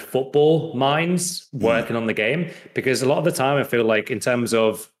kind of football minds working on the game. Because a lot of the time, I feel like in terms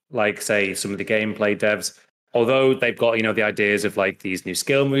of, like, say, some of the gameplay devs, although they've got, the ideas of like these new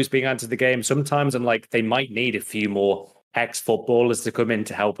skill moves being added to the game, sometimes I'm like, they might need a few more ex-footballers to come in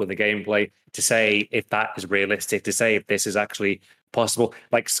to help with the gameplay, to say if that is realistic, to say if this is actually possible.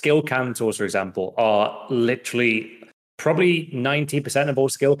 Like skill counters, for example, are literally probably 90% of all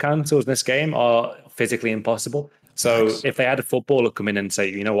skill counters in this game are physically impossible. So if they had a footballer come in and say,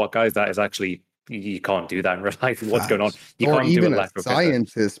 you know what, guys, that is actually... You can't do that in real life. What's going on? You or can't even do it a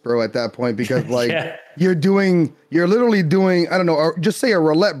scientist, bro, at that point, because like you're literally doing, I don't know, or just say a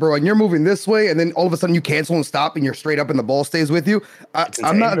roulette, bro, and you're moving this way, and then all of a sudden you cancel and stop, and you're straight up, and the ball stays with you.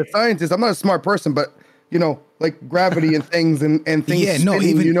 I'm not a scientist. I'm not a smart person, but like gravity and things and things. Yeah, no,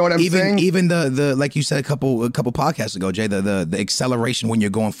 even you know what I'm saying. Even the like you said a couple podcasts ago, Jay, the acceleration when you're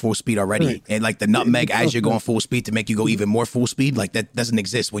going full speed already, and like the nutmeg as you're going full speed to make you go even more full speed, like that doesn't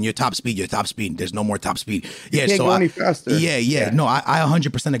exist. When you're top speed, you're top speed. There's no more top speed. Yeah, can't go any faster. Yeah. No, I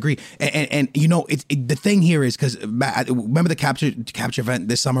 100% agree. And the thing here is because remember the capture event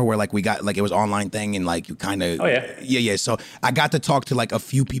this summer where like we got like it was online thing and like you kind of yeah. So I got to talk to like a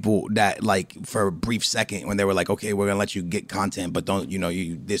few people that like for a brief second when they were like, okay, we're gonna let you get content, but don't,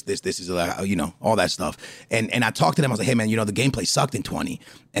 this is all that stuff. And I talked to them. I was like, hey man, the gameplay sucked in 20,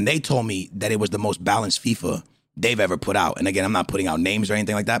 and they told me that it was the most balanced FIFA they've ever put out. And again, I'm not putting out names or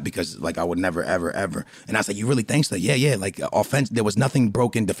anything like that because like I would never ever. And I was like, you really think so? Yeah. Like offense, there was nothing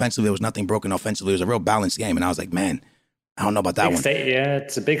broken defensively. There was nothing broken offensively. It was a real balanced game. And I was like, man, I don't know about that one.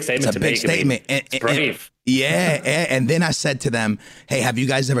 It's a big statement. It's a big statement. It's brave. And then I said to them, hey, have you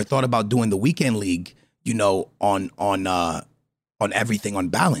guys ever thought about doing the weekend league? On everything on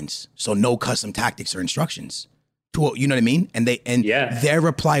balance, so no custom tactics or instructions. You know what I mean? And their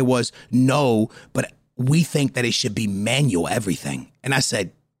reply was no, but we think that it should be manual everything. And I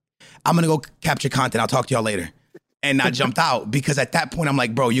said, I'm gonna go capture content. I'll talk to y'all later. And I jumped out because at that point I'm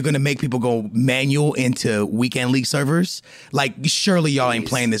like, bro, you're gonna make people go manual into weekend league servers? Like, surely y'all ain't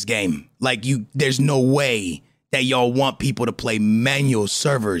playing this game. Like, there's no way that y'all want people to play manual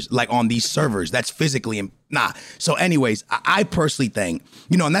servers, like on these servers. That's physically, nah. So anyways, I personally think,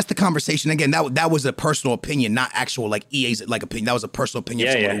 and that's the conversation. Again, that was a personal opinion, not actual like EA's like opinion. That was a personal opinion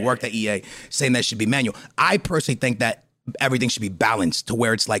of someone who worked at EA saying that should be manual. I personally think that everything should be balanced to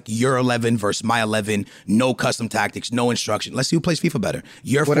where it's like your 11 versus my 11, no custom tactics, no instruction. Let's see who plays FIFA better.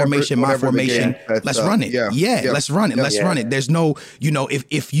 Your formation, my formation. Let's run it. Let's run it. Let's run it. There's no,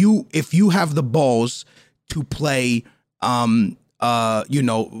 if you have the balls to play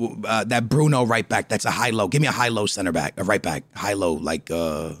that Bruno right back. That's a high-low. Give me a high-low center back, a right back, high-low. Like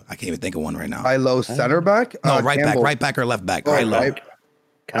I can't even think of one right now. High-low center back? No, right back or left back. High-low.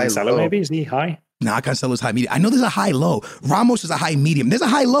 Cancelo, maybe? Is he high? Nah, Cancelo's high medium. I know there's a high low. Ramos is a high medium. There's a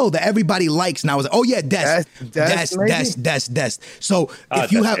high low that everybody likes now. Oh yeah, Dest. So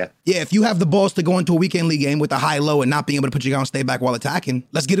if you have the balls to go into a weekend league game with a high low and not being able to put your guy on stay back while attacking,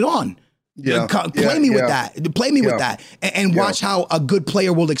 let's get it on. Play me with that. Play me with that, and watch how a good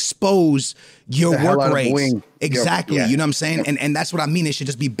player will expose your work rates. Exactly. You know what I'm saying? And that's what I mean. It should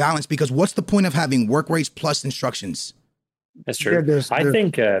just be balanced, because what's the point of having work rates plus instructions? That's true. I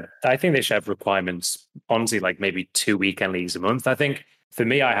think they should have requirements, honestly, like maybe 2 weekend leagues a month. I think for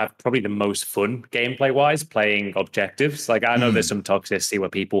me, I have probably the most fun gameplay wise playing objectives. Like I know there's some toxicity where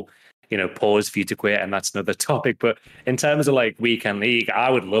people, pause for you to quit, and that's another topic. But in terms of like weekend league, I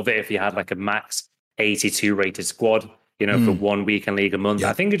would love it if you had like a max 82 rated squad, for 1 weekend league a month.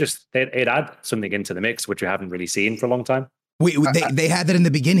 I think it'd add something into the mix, which we haven't really seen for a long time. They had that in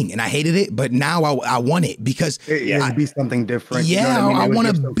the beginning, and I hated it, but now I want it because it'd be something different. Yeah, I want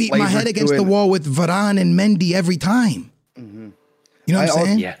to beat my head against the wall with Varane and Mendy every time. Mm-hmm. You know what I'm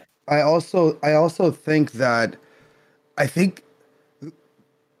saying? Yeah. I also think that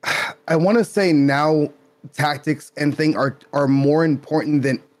I want to say now tactics and thing are more important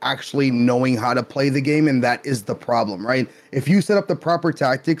than actually knowing how to play the game, and that is the problem, right? If you set up the proper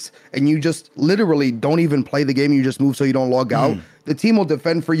tactics and you just literally don't even play the game, you just move so you don't log out, the team will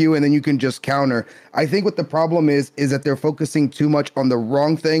defend for you and then you can just counter. I think what the problem is that they're focusing too much on the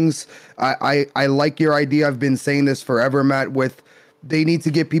wrong things. I like your idea. I've been saying this forever, Matt, with they need to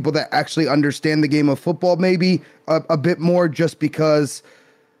get people that actually understand the game of football maybe a bit more, just because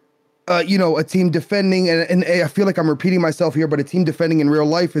a team defending, and I feel like I'm repeating myself here, but a team defending in real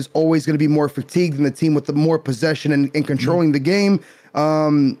life is always going to be more fatigued than the team with the more possession and controlling the game.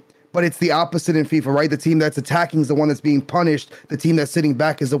 But it's the opposite in FIFA, right? The team that's attacking is the one that's being punished. The team that's sitting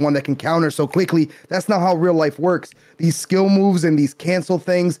back is the one that can counter so quickly. That's not how real life works. These skill moves and these cancel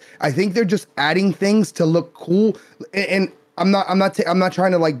things, I think they're just adding things to look cool. And I'm not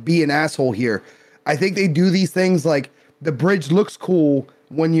trying to like be an asshole here. I think they do these things like the bridge looks cool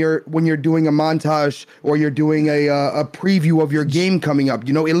when you're doing a montage or you're doing a preview of your game coming up.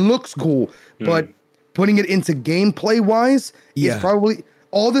 It looks cool, but putting it into gameplay wise is probably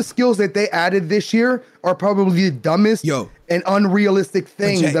all the skills that they added this year are probably the dumbest and unrealistic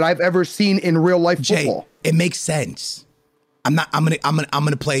things that I've ever seen in real life football. It makes sense. I'm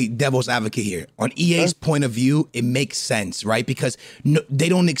gonna play devil's advocate here. On EA's point of view, it makes sense, right? Because they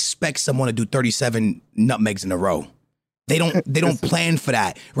don't expect someone to do 37 nutmegs in a row. They don't plan for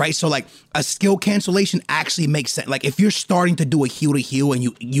that, right? So like a skill cancellation actually makes sense. Like if you're starting to do a heel to heel and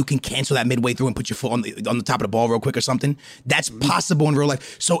you can cancel that midway through and put your foot on the top of the ball real quick or something, that's possible in real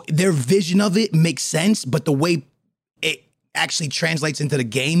life. So their vision of it makes sense, but the way it actually translates into the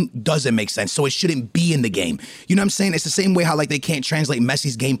game doesn't make sense. So it shouldn't be in the game. You know what I'm saying? It's the same way how like they can't translate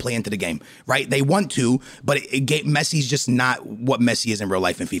Messi's gameplay into the game, right? They want to, but Messi's just not what Messi is in real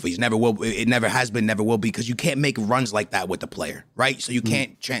life in FIFA. He's never will. It never has been, never will be, because you can't make runs like that with the player, right? So you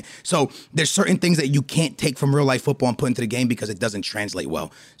can't. So there's certain things that you can't take from real life football and put into the game because it doesn't translate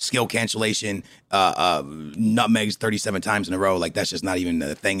well. Skill cancellation, nutmegs 37 times in a row, like that's just not even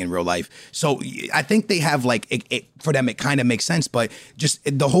a thing in real life. So I think they have like for them it kind of makes sense, but just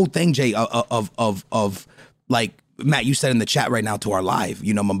the whole thing, Jay, of like Matt, you said in the chat right now to our live,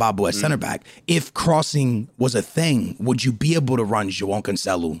 Mbambo at center back. If crossing was a thing, would you be able to run João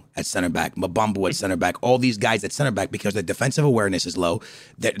Cancelo at center back, Mbambo at center back, all these guys at center back, because their defensive awareness is low?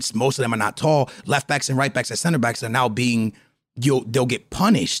 That most of them are not tall. Left backs and right backs at center backs are now they'll get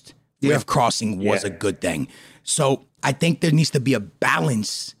punished if crossing was a good thing. So I think there needs to be a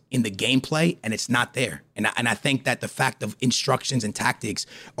balance in the gameplay, and it's not there. And I think that the fact of instructions and tactics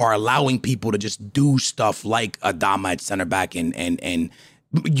are allowing people to just do stuff like Adama at center back and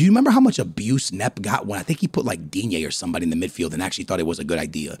do you remember how much abuse Nep got when I think he put like Digne or somebody in the midfield and actually thought it was a good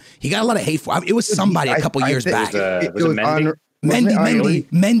idea? He got a lot of hate for it. It was somebody a couple years back. Was it Mendy?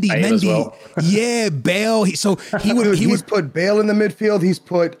 Mendy. Well. Yeah, Bale. He's put Bale in the midfield. He's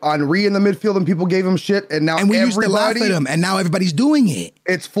put Henry in the midfield, and people gave him shit. And now we used to laugh at him, and now everybody's doing it.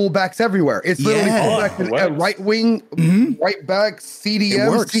 It's fullbacks everywhere. It's literally fullback, right wing, right back,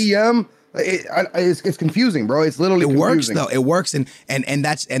 CDM, CM. It's confusing, bro. It's literally confusing. Works though. It works, and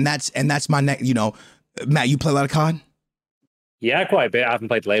that's my next. Matt, you play a lot of COD? Yeah, quite a bit. I haven't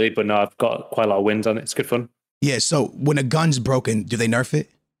played lately, but no, I've got quite a lot of wins on it. It's good fun. Yeah, so when a gun's broken, do they nerf it?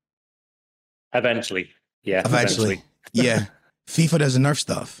 Eventually. Yeah. Eventually. Yeah. FIFA doesn't nerf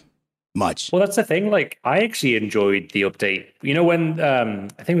stuff. much. Well, that's the thing. Like, I actually enjoyed the update. You know, when I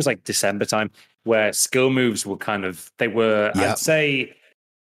think it was like December time, where skill moves were I'd say,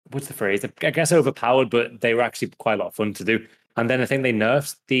 what's the phrase? I guess overpowered, but they were actually quite a lot of fun to do. And then I think they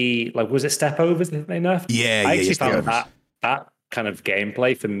nerfed was it step overs that they nerfed? Yeah, I actually found that kind of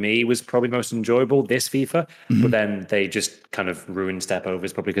gameplay for me was probably most enjoyable this FIFA. But then they just kind of ruined step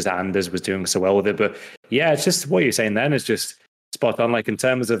overs, probably because Anders was doing so well with it. But yeah, it's just what you're saying then is just spot on. Like, in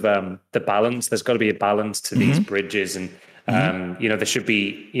terms of the balance, there's got to be a balance to these bridges, and there should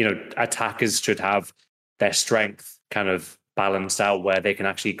be, attackers should have their strength kind of balanced out where they can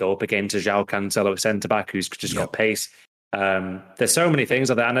actually go up against a João Cancelo, a centre back who's just got pace. There's so many things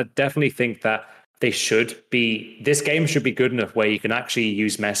like that, and I definitely think that this game should be good enough where you can actually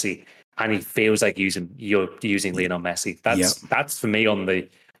use Messi and he feels like you're using Lionel Messi. That's for me on the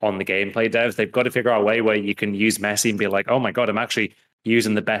gameplay devs. They've got to figure out a way where you can use Messi and be like, oh my God, I'm actually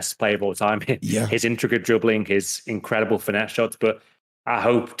using the best player of all time. His intricate dribbling, his incredible finesse shots. But I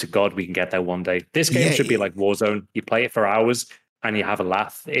hope to God we can get there one day. This game should be like Warzone. You play it for hours and you have a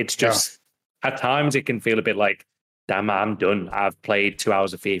laugh. It's just, at times it can feel a bit like, damn, I'm done. I've played 2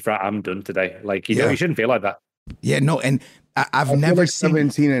 hours of FIFA. I'm done today. Like, you know, you shouldn't feel like that. Yeah, no, and I've never seen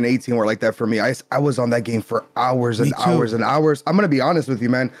 17 and 18 were like that for me. I was on that game for hours and hours and hours. I'm gonna be honest with you,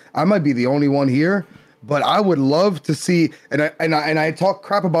 man. I might be the only one here, but I would love to see. And I talk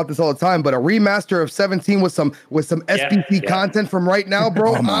crap about this all the time, but a remaster of 17 with some SBC content from right now,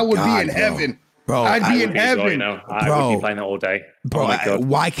 bro. I would be in heaven. Bro, I'd be in heaven. I would be playing it all day. Bro,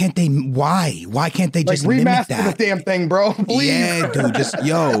 why can't they just remaster that? the damn thing, bro? Please. Yeah, dude, just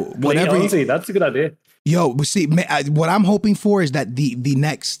whatever. Honestly, that's a good idea. See, what I'm hoping for is that the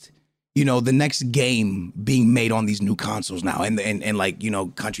next game being made on these new consoles now, and like,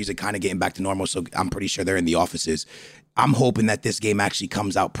 countries are kind of getting back to normal, so I'm pretty sure they're in the offices. I'm hoping that this game actually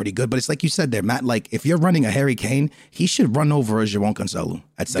comes out pretty good. But it's like you said there, Matt, like, if you're running a Harry Kane, he should run over a João Cancelo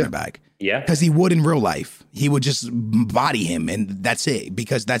at center back. Yeah. Because he would in real life. He would just body him, and that's it.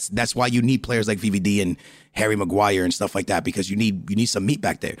 Because that's why you need players like VVD and Harry Maguire and stuff like that, because you need some meat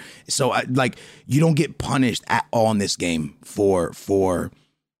back there. So you don't get punished at all in this game for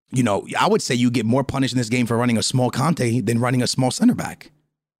I would say you get more punished in this game for running a small Conte than running a small center back.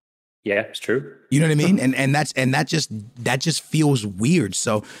 Yeah, it's true. You know what I mean? And that just feels weird.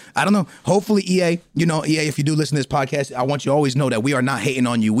 So I don't know. Hopefully EA, if you do listen to this podcast, I want you to always know that we are not hating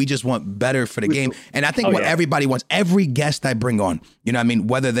on you. We just want better for the game. And I think everybody wants, every guest I bring on, you know what I mean?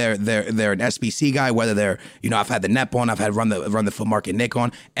 Whether they're an SBC guy, whether they're, I've had the Nep on, I've had run the Foot Market Nick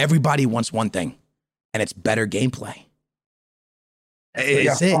on. Everybody wants one thing, and it's better gameplay.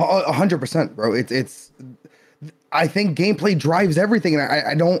 It's it. 100%, bro. It's I think gameplay drives everything, and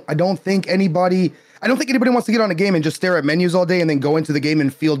I don't think anybody wants to get on a game and just stare at menus all day and then go into the game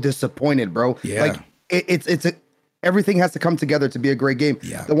and feel disappointed, bro. Yeah. Like it's everything has to come together to be a great game.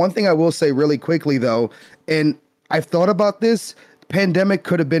 Yeah. The one thing I will say really quickly though, and I've thought about this, pandemic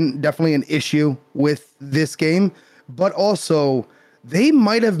could have been definitely an issue with this game, but also they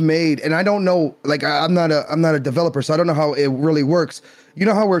might have made, and I don't know, like I'm not a developer, so I don't know how it really works. You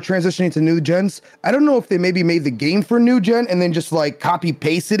know how we're transitioning to new gens? I don't know if they maybe made the game for new gen and then just like copy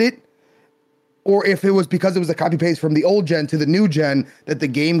pasted it, or if it was because it was a copy paste from the old gen to the new gen that the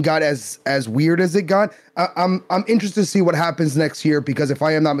game got as weird as it got. I'm interested to see what happens next year, because if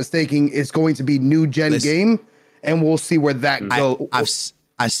I am not mistaken, it's going to be new gen game, and we'll see where that goes.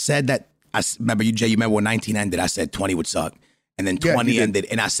 I said that. Remember you, Jay? You remember when 19 ended? I said 20 would suck. And then 20 ended,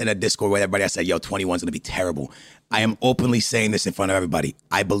 and I said at Discord with everybody, I said, 21's going to be terrible. I am openly saying this in front of everybody.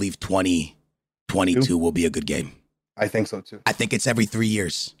 I believe 2022 will be a good game. I think so, too. I think it's every 3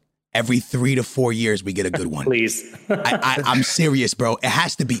 years. Every 3 to 4 years, we get a good one. Please. I'm serious, bro. It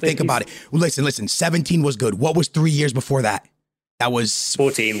has to be. Think about it. Listen. 17 was good. What was 3 years before that? That was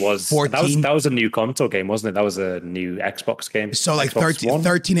 14 was 14. That was a new console game, wasn't it? That was a new Xbox game. So like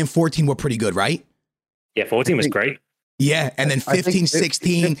 13 and 14 were pretty good, right? Yeah, 14 was great. Yeah, and then 15,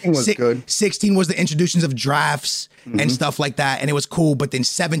 16, 15 was good. 16 was the introductions of drafts and stuff like that, and it was cool, but then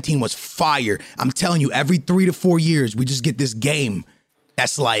 17 was fire. I'm telling you, every 3 to 4 years, we just get this game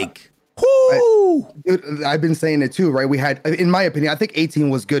that's like, whoo! Dude, I've been saying it too, right? We had, in my opinion, I think 18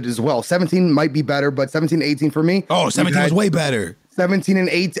 was good as well. 17 might be better, but 17 18 for me. Oh, 17 was way better. 17 and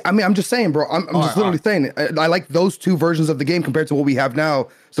 18. I mean, I'm just saying, bro. I'm just literally saying. I like those two versions of the game compared to what we have now.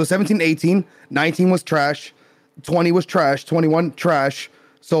 So 17, 18, 19 was trash. 20 was trash, 21 trash,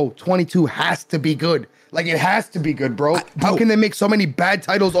 so 22 has to be good. Like, it has to be good, bro. How can they make so many bad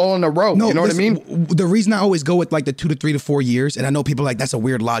titles all in a row? No, you know what I mean? The reason I always go with like the 2 to 3 to 4 years, and I know people are like, that's a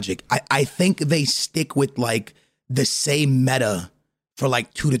weird logic. I think they stick with like the same meta for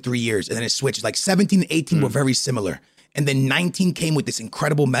like 2 to 3 years, and then it switched. Like 17 and 18 were very similar. And then 19 came with this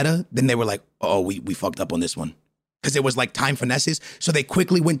incredible meta. Then they were like, oh, we fucked up on this one. Because it was like time finesses. So they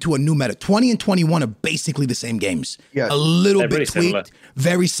quickly went to a new meta. 20 and 21 are basically the same games. Yeah. A little They're bit tweaked, similar.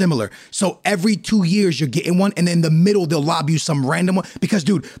 very similar. So every 2 years you're getting one, and then in the middle they'll lob you some random one. Because,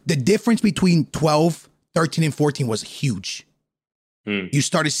 dude, the difference between 12, 13, and 14 was huge. You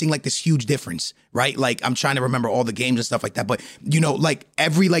started seeing like this huge difference, right? Like I'm trying to remember all the games and stuff like that. But like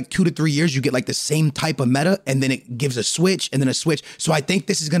every like 2 to 3 years, you get like the same type of meta, and then it gives a switch and then a switch. So I think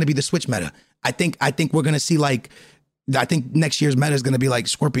this is going to be the switch meta. I think we're going to see like, I think next year's meta is going to be like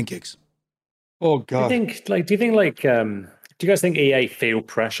scorpion kicks. Oh Do God. you guys think EA feel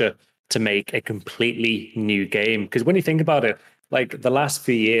pressure to make a completely new game? Because when you think about it, like the last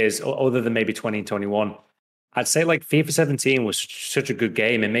few years, other than maybe 2021, I'd say like FIFA 17 was such a good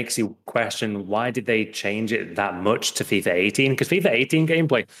game. It makes you question, why did they change it that much to FIFA 18? Because FIFA 18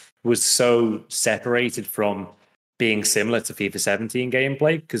 gameplay was so separated from being similar to FIFA 17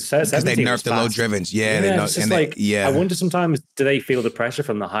 gameplay. Because they nerfed the low drivens. I wonder sometimes, do they feel the pressure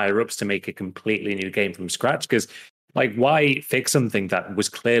from the higher ups to make a completely new game from scratch? Because like, why fix something that was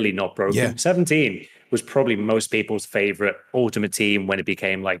clearly not broken? Yeah. 17 was probably most people's favorite Ultimate Team when it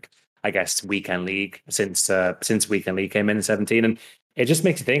became like, I guess, Weekend League since Weekend League came in 17. And it just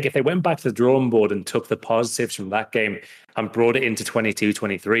makes you think, if they went back to the drawing board and took the positives from that game and brought it into 22,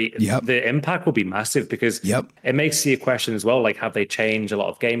 23, the impact will be massive, because it makes you question as well, like, have they changed a lot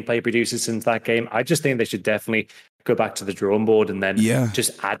of gameplay producers since that game? I just think they should definitely go back to the drawing board and then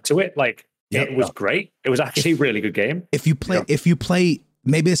just add to it. Like, it was great. It was actually a really good game. If you play,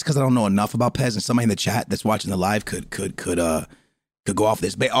 maybe it's because I don't know enough about PES, and somebody in the chat that's watching the live could go off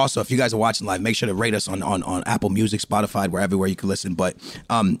this. But also, if you guys are watching live, make sure to rate us on Apple Music, Spotify, wherever you can listen. But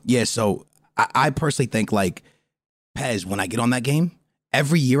so I personally think like PES, when I get on that game,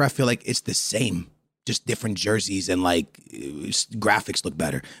 every year I feel like it's the same, just different jerseys and like graphics look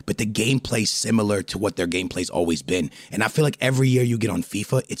better. But the gameplay's similar to what their gameplay's always been. And I feel like every year you get on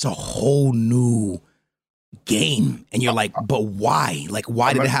FIFA, it's a whole new game. And you're like, but why? Like,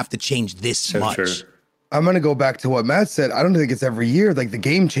 why did it have to change this much? True. I'm going to go back to what Matt said. I don't think it's every year. Like, the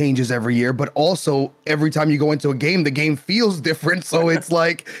game changes every year, but also every time you go into a game, the game feels different. So it's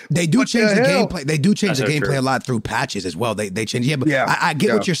like, they do change the hell? gameplay. They do change That's the so gameplay true. a lot through patches as well. They change. Yeah, but Yeah. I get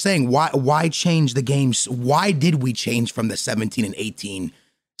Yeah. what you're saying. Why change the games? Why did we change from the 17 and 18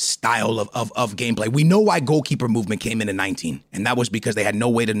 style of gameplay? We know why goalkeeper movement came in 19, and that was because they had no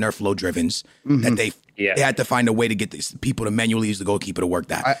way to nerf low drivens. That they had to find a way to get these people to manually use the goalkeeper to work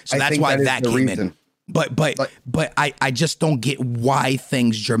that. So I that's think why that is that the came reason. in. But I just don't get why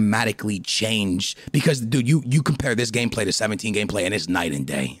things dramatically change, because dude, you compare this gameplay to 17 gameplay and it's night and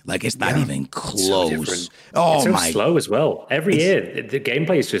day. Like, it's not even close. It's Oh so my! slow as well. Every year, the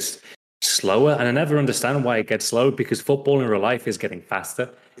gameplay is just slower, and I never understand why it gets slow, because football in real life is getting faster.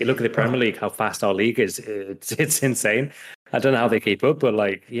 You look at the Premier League, how fast our league is. It's insane. I don't know how they keep up, but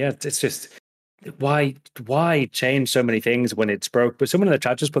like, yeah, it's just, why change so many things when it's broke? But someone in the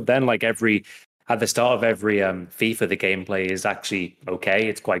chat just put, then like at the start of every FIFA, the gameplay is actually okay.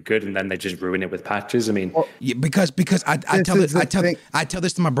 It's quite good, and then they just ruin it with patches. I mean, because I tell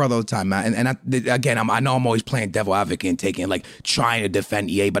this to my brother all the time, man. And I know I'm always playing devil advocate and taking, like, trying to defend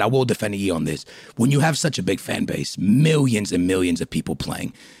EA, but I will defend EA on this. When you have such a big fan base, millions and millions of people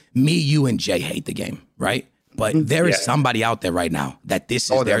playing, me, you, and Jay hate the game, right? But there is somebody out there right now that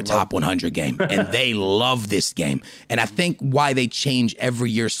this is their top 100 game, and they love this game. And I think why they change every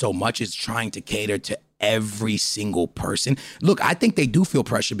year so much is trying to cater to every single person. Look, I think they do feel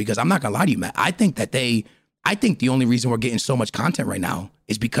pressure, because I'm not gonna lie to you, Matt. I think the only reason we're getting so much content right now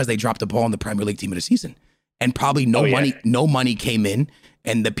is because they dropped the ball in the Premier League team of the season, and probably no money came in.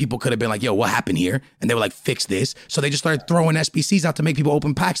 And the people could have been like, yo, what happened here? And they were like, fix this. So they just started throwing SBCs out to make people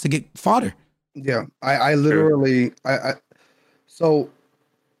open packs to get fodder. Yeah, I literally, so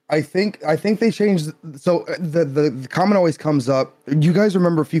I think they changed. So the comment always comes up. You guys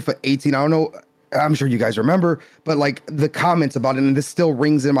remember FIFA 18? I don't know. I'm sure you guys remember, but like the comments about it, and this still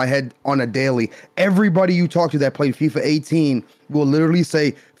rings in my head on a daily. Everybody you talk to that played FIFA 18 will literally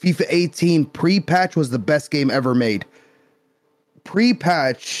say FIFA 18 pre-patch was the best game ever made.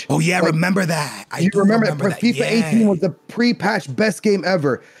 Pre-patch. Oh yeah, like, remember that. I remember that. FIFA 18 was the pre-patch best game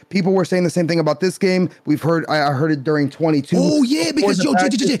ever. People were saying the same thing about this game. I heard it during 22. Oh yeah, because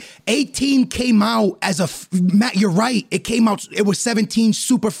 18 came out as Matt, you're right. It came out, it was 17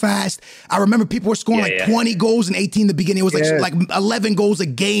 super fast. I remember people were scoring 20 goals in 18 in the beginning. It was like 11 goals a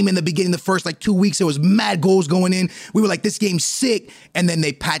game in the beginning. The first like 2 weeks, it was mad goals going in. We were like, this game's sick. And then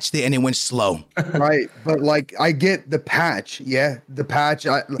they patched it and it went slow. Right. But like, I get the patch. Yeah. the patch.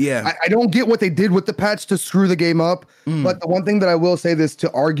 I don't get what they did with the patch to screw the game up. But the one thing that I will say this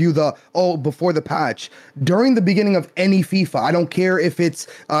to argue before the patch, during the beginning of any FIFA, I don't care if it's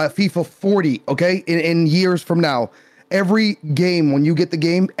FIFA 40, okay, in years from now, every game, when you get the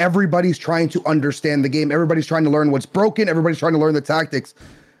game, everybody's trying to understand the game. Everybody's trying to learn what's broken. Everybody's trying to learn the tactics.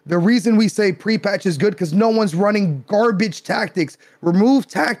 The reason we say pre-patch is good because no one's running garbage tactics. Remove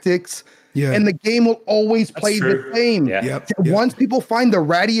tactics, and the game will always play the same. Once people find the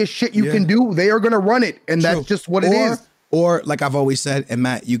rattiest shit you can do, they are going to run it, and that's just what it is. Or like I've always said, and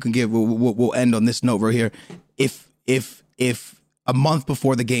Matt, you can give. We'll end on this note right here. If a month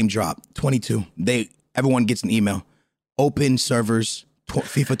before the game drop, 22, everyone gets an email. Open servers.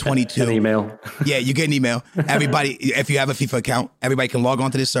 FIFA 22. An email. Yeah, you get an email. Everybody, if you have a FIFA account, everybody can log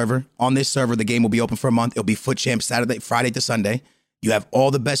on to this server. On this server, the game will be open for a month. It'll be FUT Champ Friday to Sunday. You have all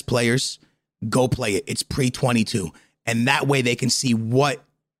the best players. Go play it. It's pre-22. And that way they can see what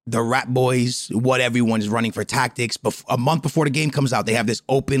the Rat Boys, what everyone's running for tactics. But a month before the game comes out, they have this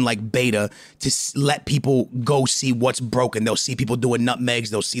open like beta to let people go see what's broken. They'll see people doing nutmegs.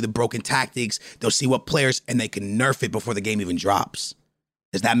 They'll see the broken tactics. They'll see what players, and they can nerf it before the game even drops.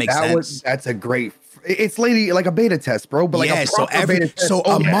 Does that make sense? That's a great. It's like a beta test, bro. But like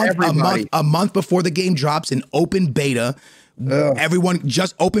a month before the game drops, an open beta. Everyone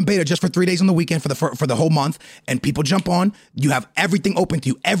just open beta just for 3 days on the weekend for the whole month, and people jump on. You have everything open to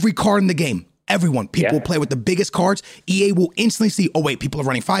you, every card in the game. Everyone, people will play with the biggest cards. EA will instantly see, oh wait, people are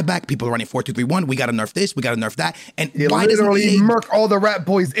running 5-back, people are running 4-2-3-1. We got to nerf this, we got to nerf that, and why literally EA murk all the Rat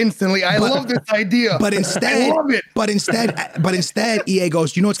Boys instantly? I love this idea, but instead, I love it. But instead, EA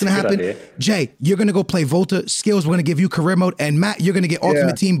goes, you know what's going to happen? Jay, you're going to go play Volta skills. We're going to give you career mode, and Matt, you're going to get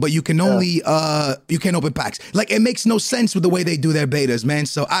Ultimate Team, but you can only you can't open packs. Like it makes no sense with the way they do their betas, man.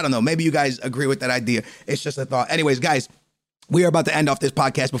 So I don't know. Maybe you guys agree with that idea. It's just a thought. Anyways, guys. We are about to end off this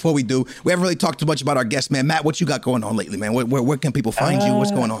podcast. Before we do, we haven't really talked too much about our guest, man. Matt, what you got going on lately, man? Where can people find you?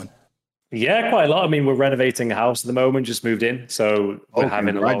 What's going on? Yeah, quite a lot. I mean, we're renovating a house at the moment, just moved in. So we're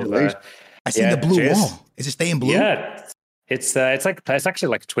having a lot of... I see the blue wall. Is it staying blue? Yeah. It's actually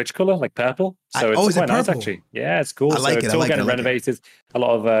like a Twitch color, like purple. So it's quite nice, actually. Yeah, it's cool. I like it. It's all getting renovated. A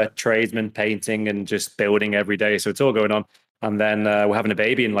lot of tradesmen painting and just building every day. So it's all going on. And then we're having a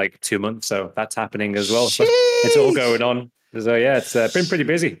baby in like 2 months. So that's happening as well. So it's all going on. So yeah, it's been pretty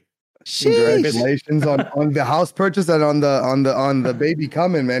busy. Congratulations on the house purchase and on the baby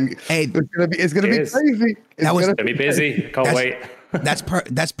coming, man. Hey, it's gonna be crazy. It's gonna be busy. Can't wait. That's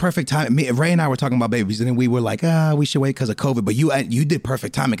perfect time. Ray and I were talking about babies, and then we were like, we should wait because of COVID. But you did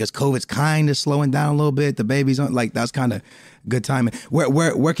perfect timing because COVID's kind of slowing down a little bit. The babies on that's kind of good timing.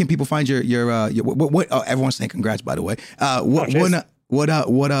 Where can people find your what? Oh, everyone's saying congrats, by the way.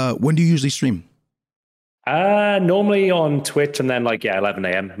 When do you usually stream? Normally on Twitch, and then 11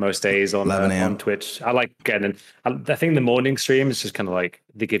 a.m. most days on Twitch. I like getting. I think the morning stream is just kind of like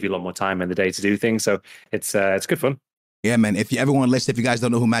they give you a lot more time in the day to do things, so it's good fun. Yeah, man. If you ever want to listen, if you guys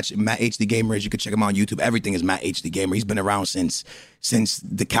don't know who Matt HD Gamer is, you can check him out on YouTube. Everything is Matt HD Gamer. He's been around since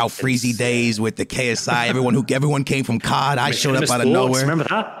the Cal Freezy days with the KSI. Everyone came from COD. I showed up out of nowhere. Remember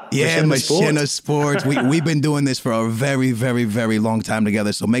that? Yeah, Machinima Sports. We've been doing this for a very, very, very long time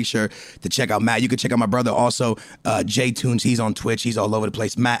together. So make sure to check out Matt. You can check out my brother also, J Tunes. He's on Twitch. He's all over the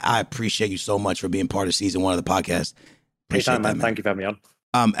place. Matt, I appreciate you so much for being part of season 1 of the podcast. Appreciate that, man. Thank you for having me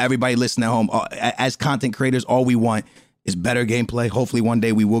on. Everybody listening at home, as content creators, all we want is better gameplay. Hopefully one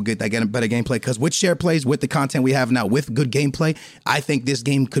day we will get better gameplay, because with share plays, with the content we have now, with good gameplay, I think this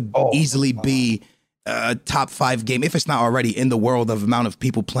game could easily be a top 5 game, if it's not already, in the world of amount of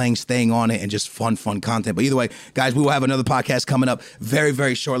people playing, staying on it, and just fun content. But either way, guys, we will have another podcast coming up very,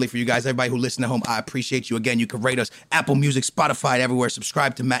 very shortly for you guys. Everybody who listen at home, I appreciate you. Again, you can rate us Apple Music, Spotify, everywhere.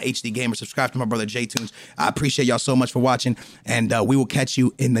 Subscribe to Matt HD Gamer. Subscribe to my brother J Tunes. I appreciate y'all so much for watching, and we will catch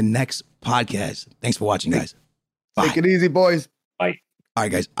you in the next podcast. Thanks for watching, guys. Bye. Take it easy, boys. Bye. All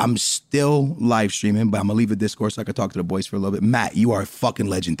right, guys. I'm still live streaming, but I'm going to leave the Discord so I can talk to the boys for a little bit. Matt, you are a fucking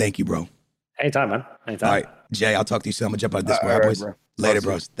legend. Thank you, bro. Anytime, man. Anytime. All right, Jay, I'll talk to you soon. I'm going to jump out of Discord. All right, boys. bro. Later,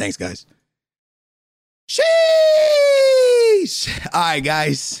 bros. Thanks, guys. Sheesh. All right,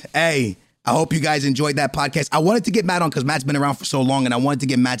 guys. Hey, I hope you guys enjoyed that podcast. I wanted to get Matt on because Matt's been around for so long, and I wanted to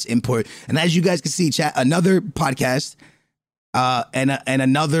get Matt's input. And as you guys can see, chat, another podcast and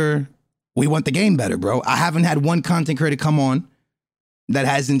another... We want the game better, bro. I haven't had one content creator come on that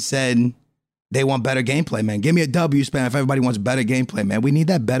hasn't said they want better gameplay, man. Give me a W spam if everybody wants better gameplay, man. We need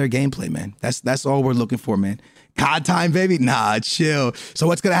that better gameplay, man. That's all we're looking for, man. COD time, baby? Nah, chill. So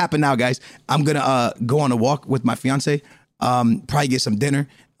what's going to happen now, guys? I'm going to go on a walk with my fiance, probably get some dinner.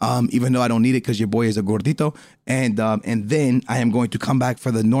 even though I don't need it because your boy is a gordito. And then I am going to come back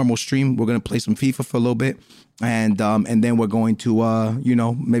for the normal stream. We're going to play some FIFA for a little bit. And then we're going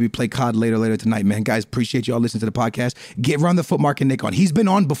to, maybe play COD later tonight, man. Guys, appreciate y'all listening to the podcast. Get Run the Foot Market Nick on. He's been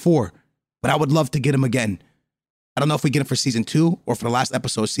on before, but I would love to get him again. I don't know if we get him for season 2 or for the last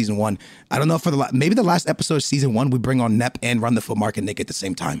episode of season 1. I don't know if maybe the last episode of season 1, we bring on Nep and Run the Foot Market Nick at the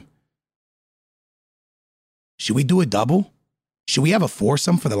same time. Should we do a double? Should we have a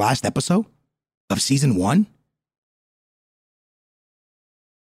foursome for the last episode of season 1?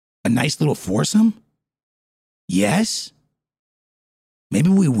 A nice little foursome? Yes. Maybe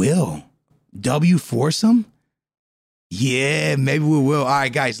we will. W foursome? Yeah, maybe we will. All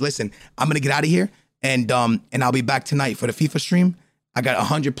right, guys, listen. I'm going to get out of here. And I'll be back tonight for the FIFA stream. I got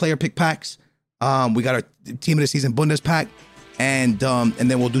 100 player pick packs. We got our team of the season Bundes pack, and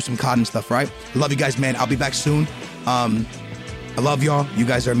then we'll do some COD and stuff. Right? Love you guys, man. I'll be back soon. I love y'all. You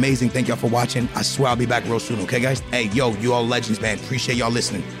guys are amazing. Thank y'all for watching. I swear I'll be back real soon. Okay, guys? Hey, yo, you all legends, man. Appreciate y'all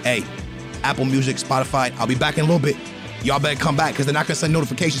listening. Hey, Apple Music, Spotify. I'll be back in a little bit. Y'all better come back because they're not gonna send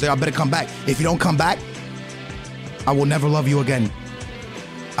notifications. So y'all better come back. If you don't come back, I will never love you again.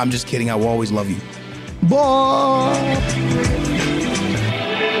 I'm just kidding. I will always love you. Bye.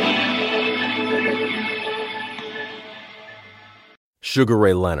 Sugar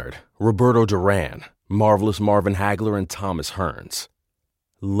Ray Leonard, Roberto Duran, Marvelous Marvin Hagler, and Thomas Hearns.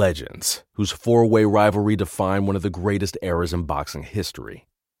 Legends, whose four-way rivalry defined one of the greatest eras in boxing history.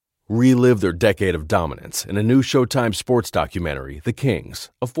 Relive their decade of dominance in a new Showtime sports documentary, The Kings,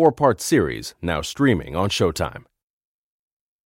 a 4-part series now streaming on Showtime.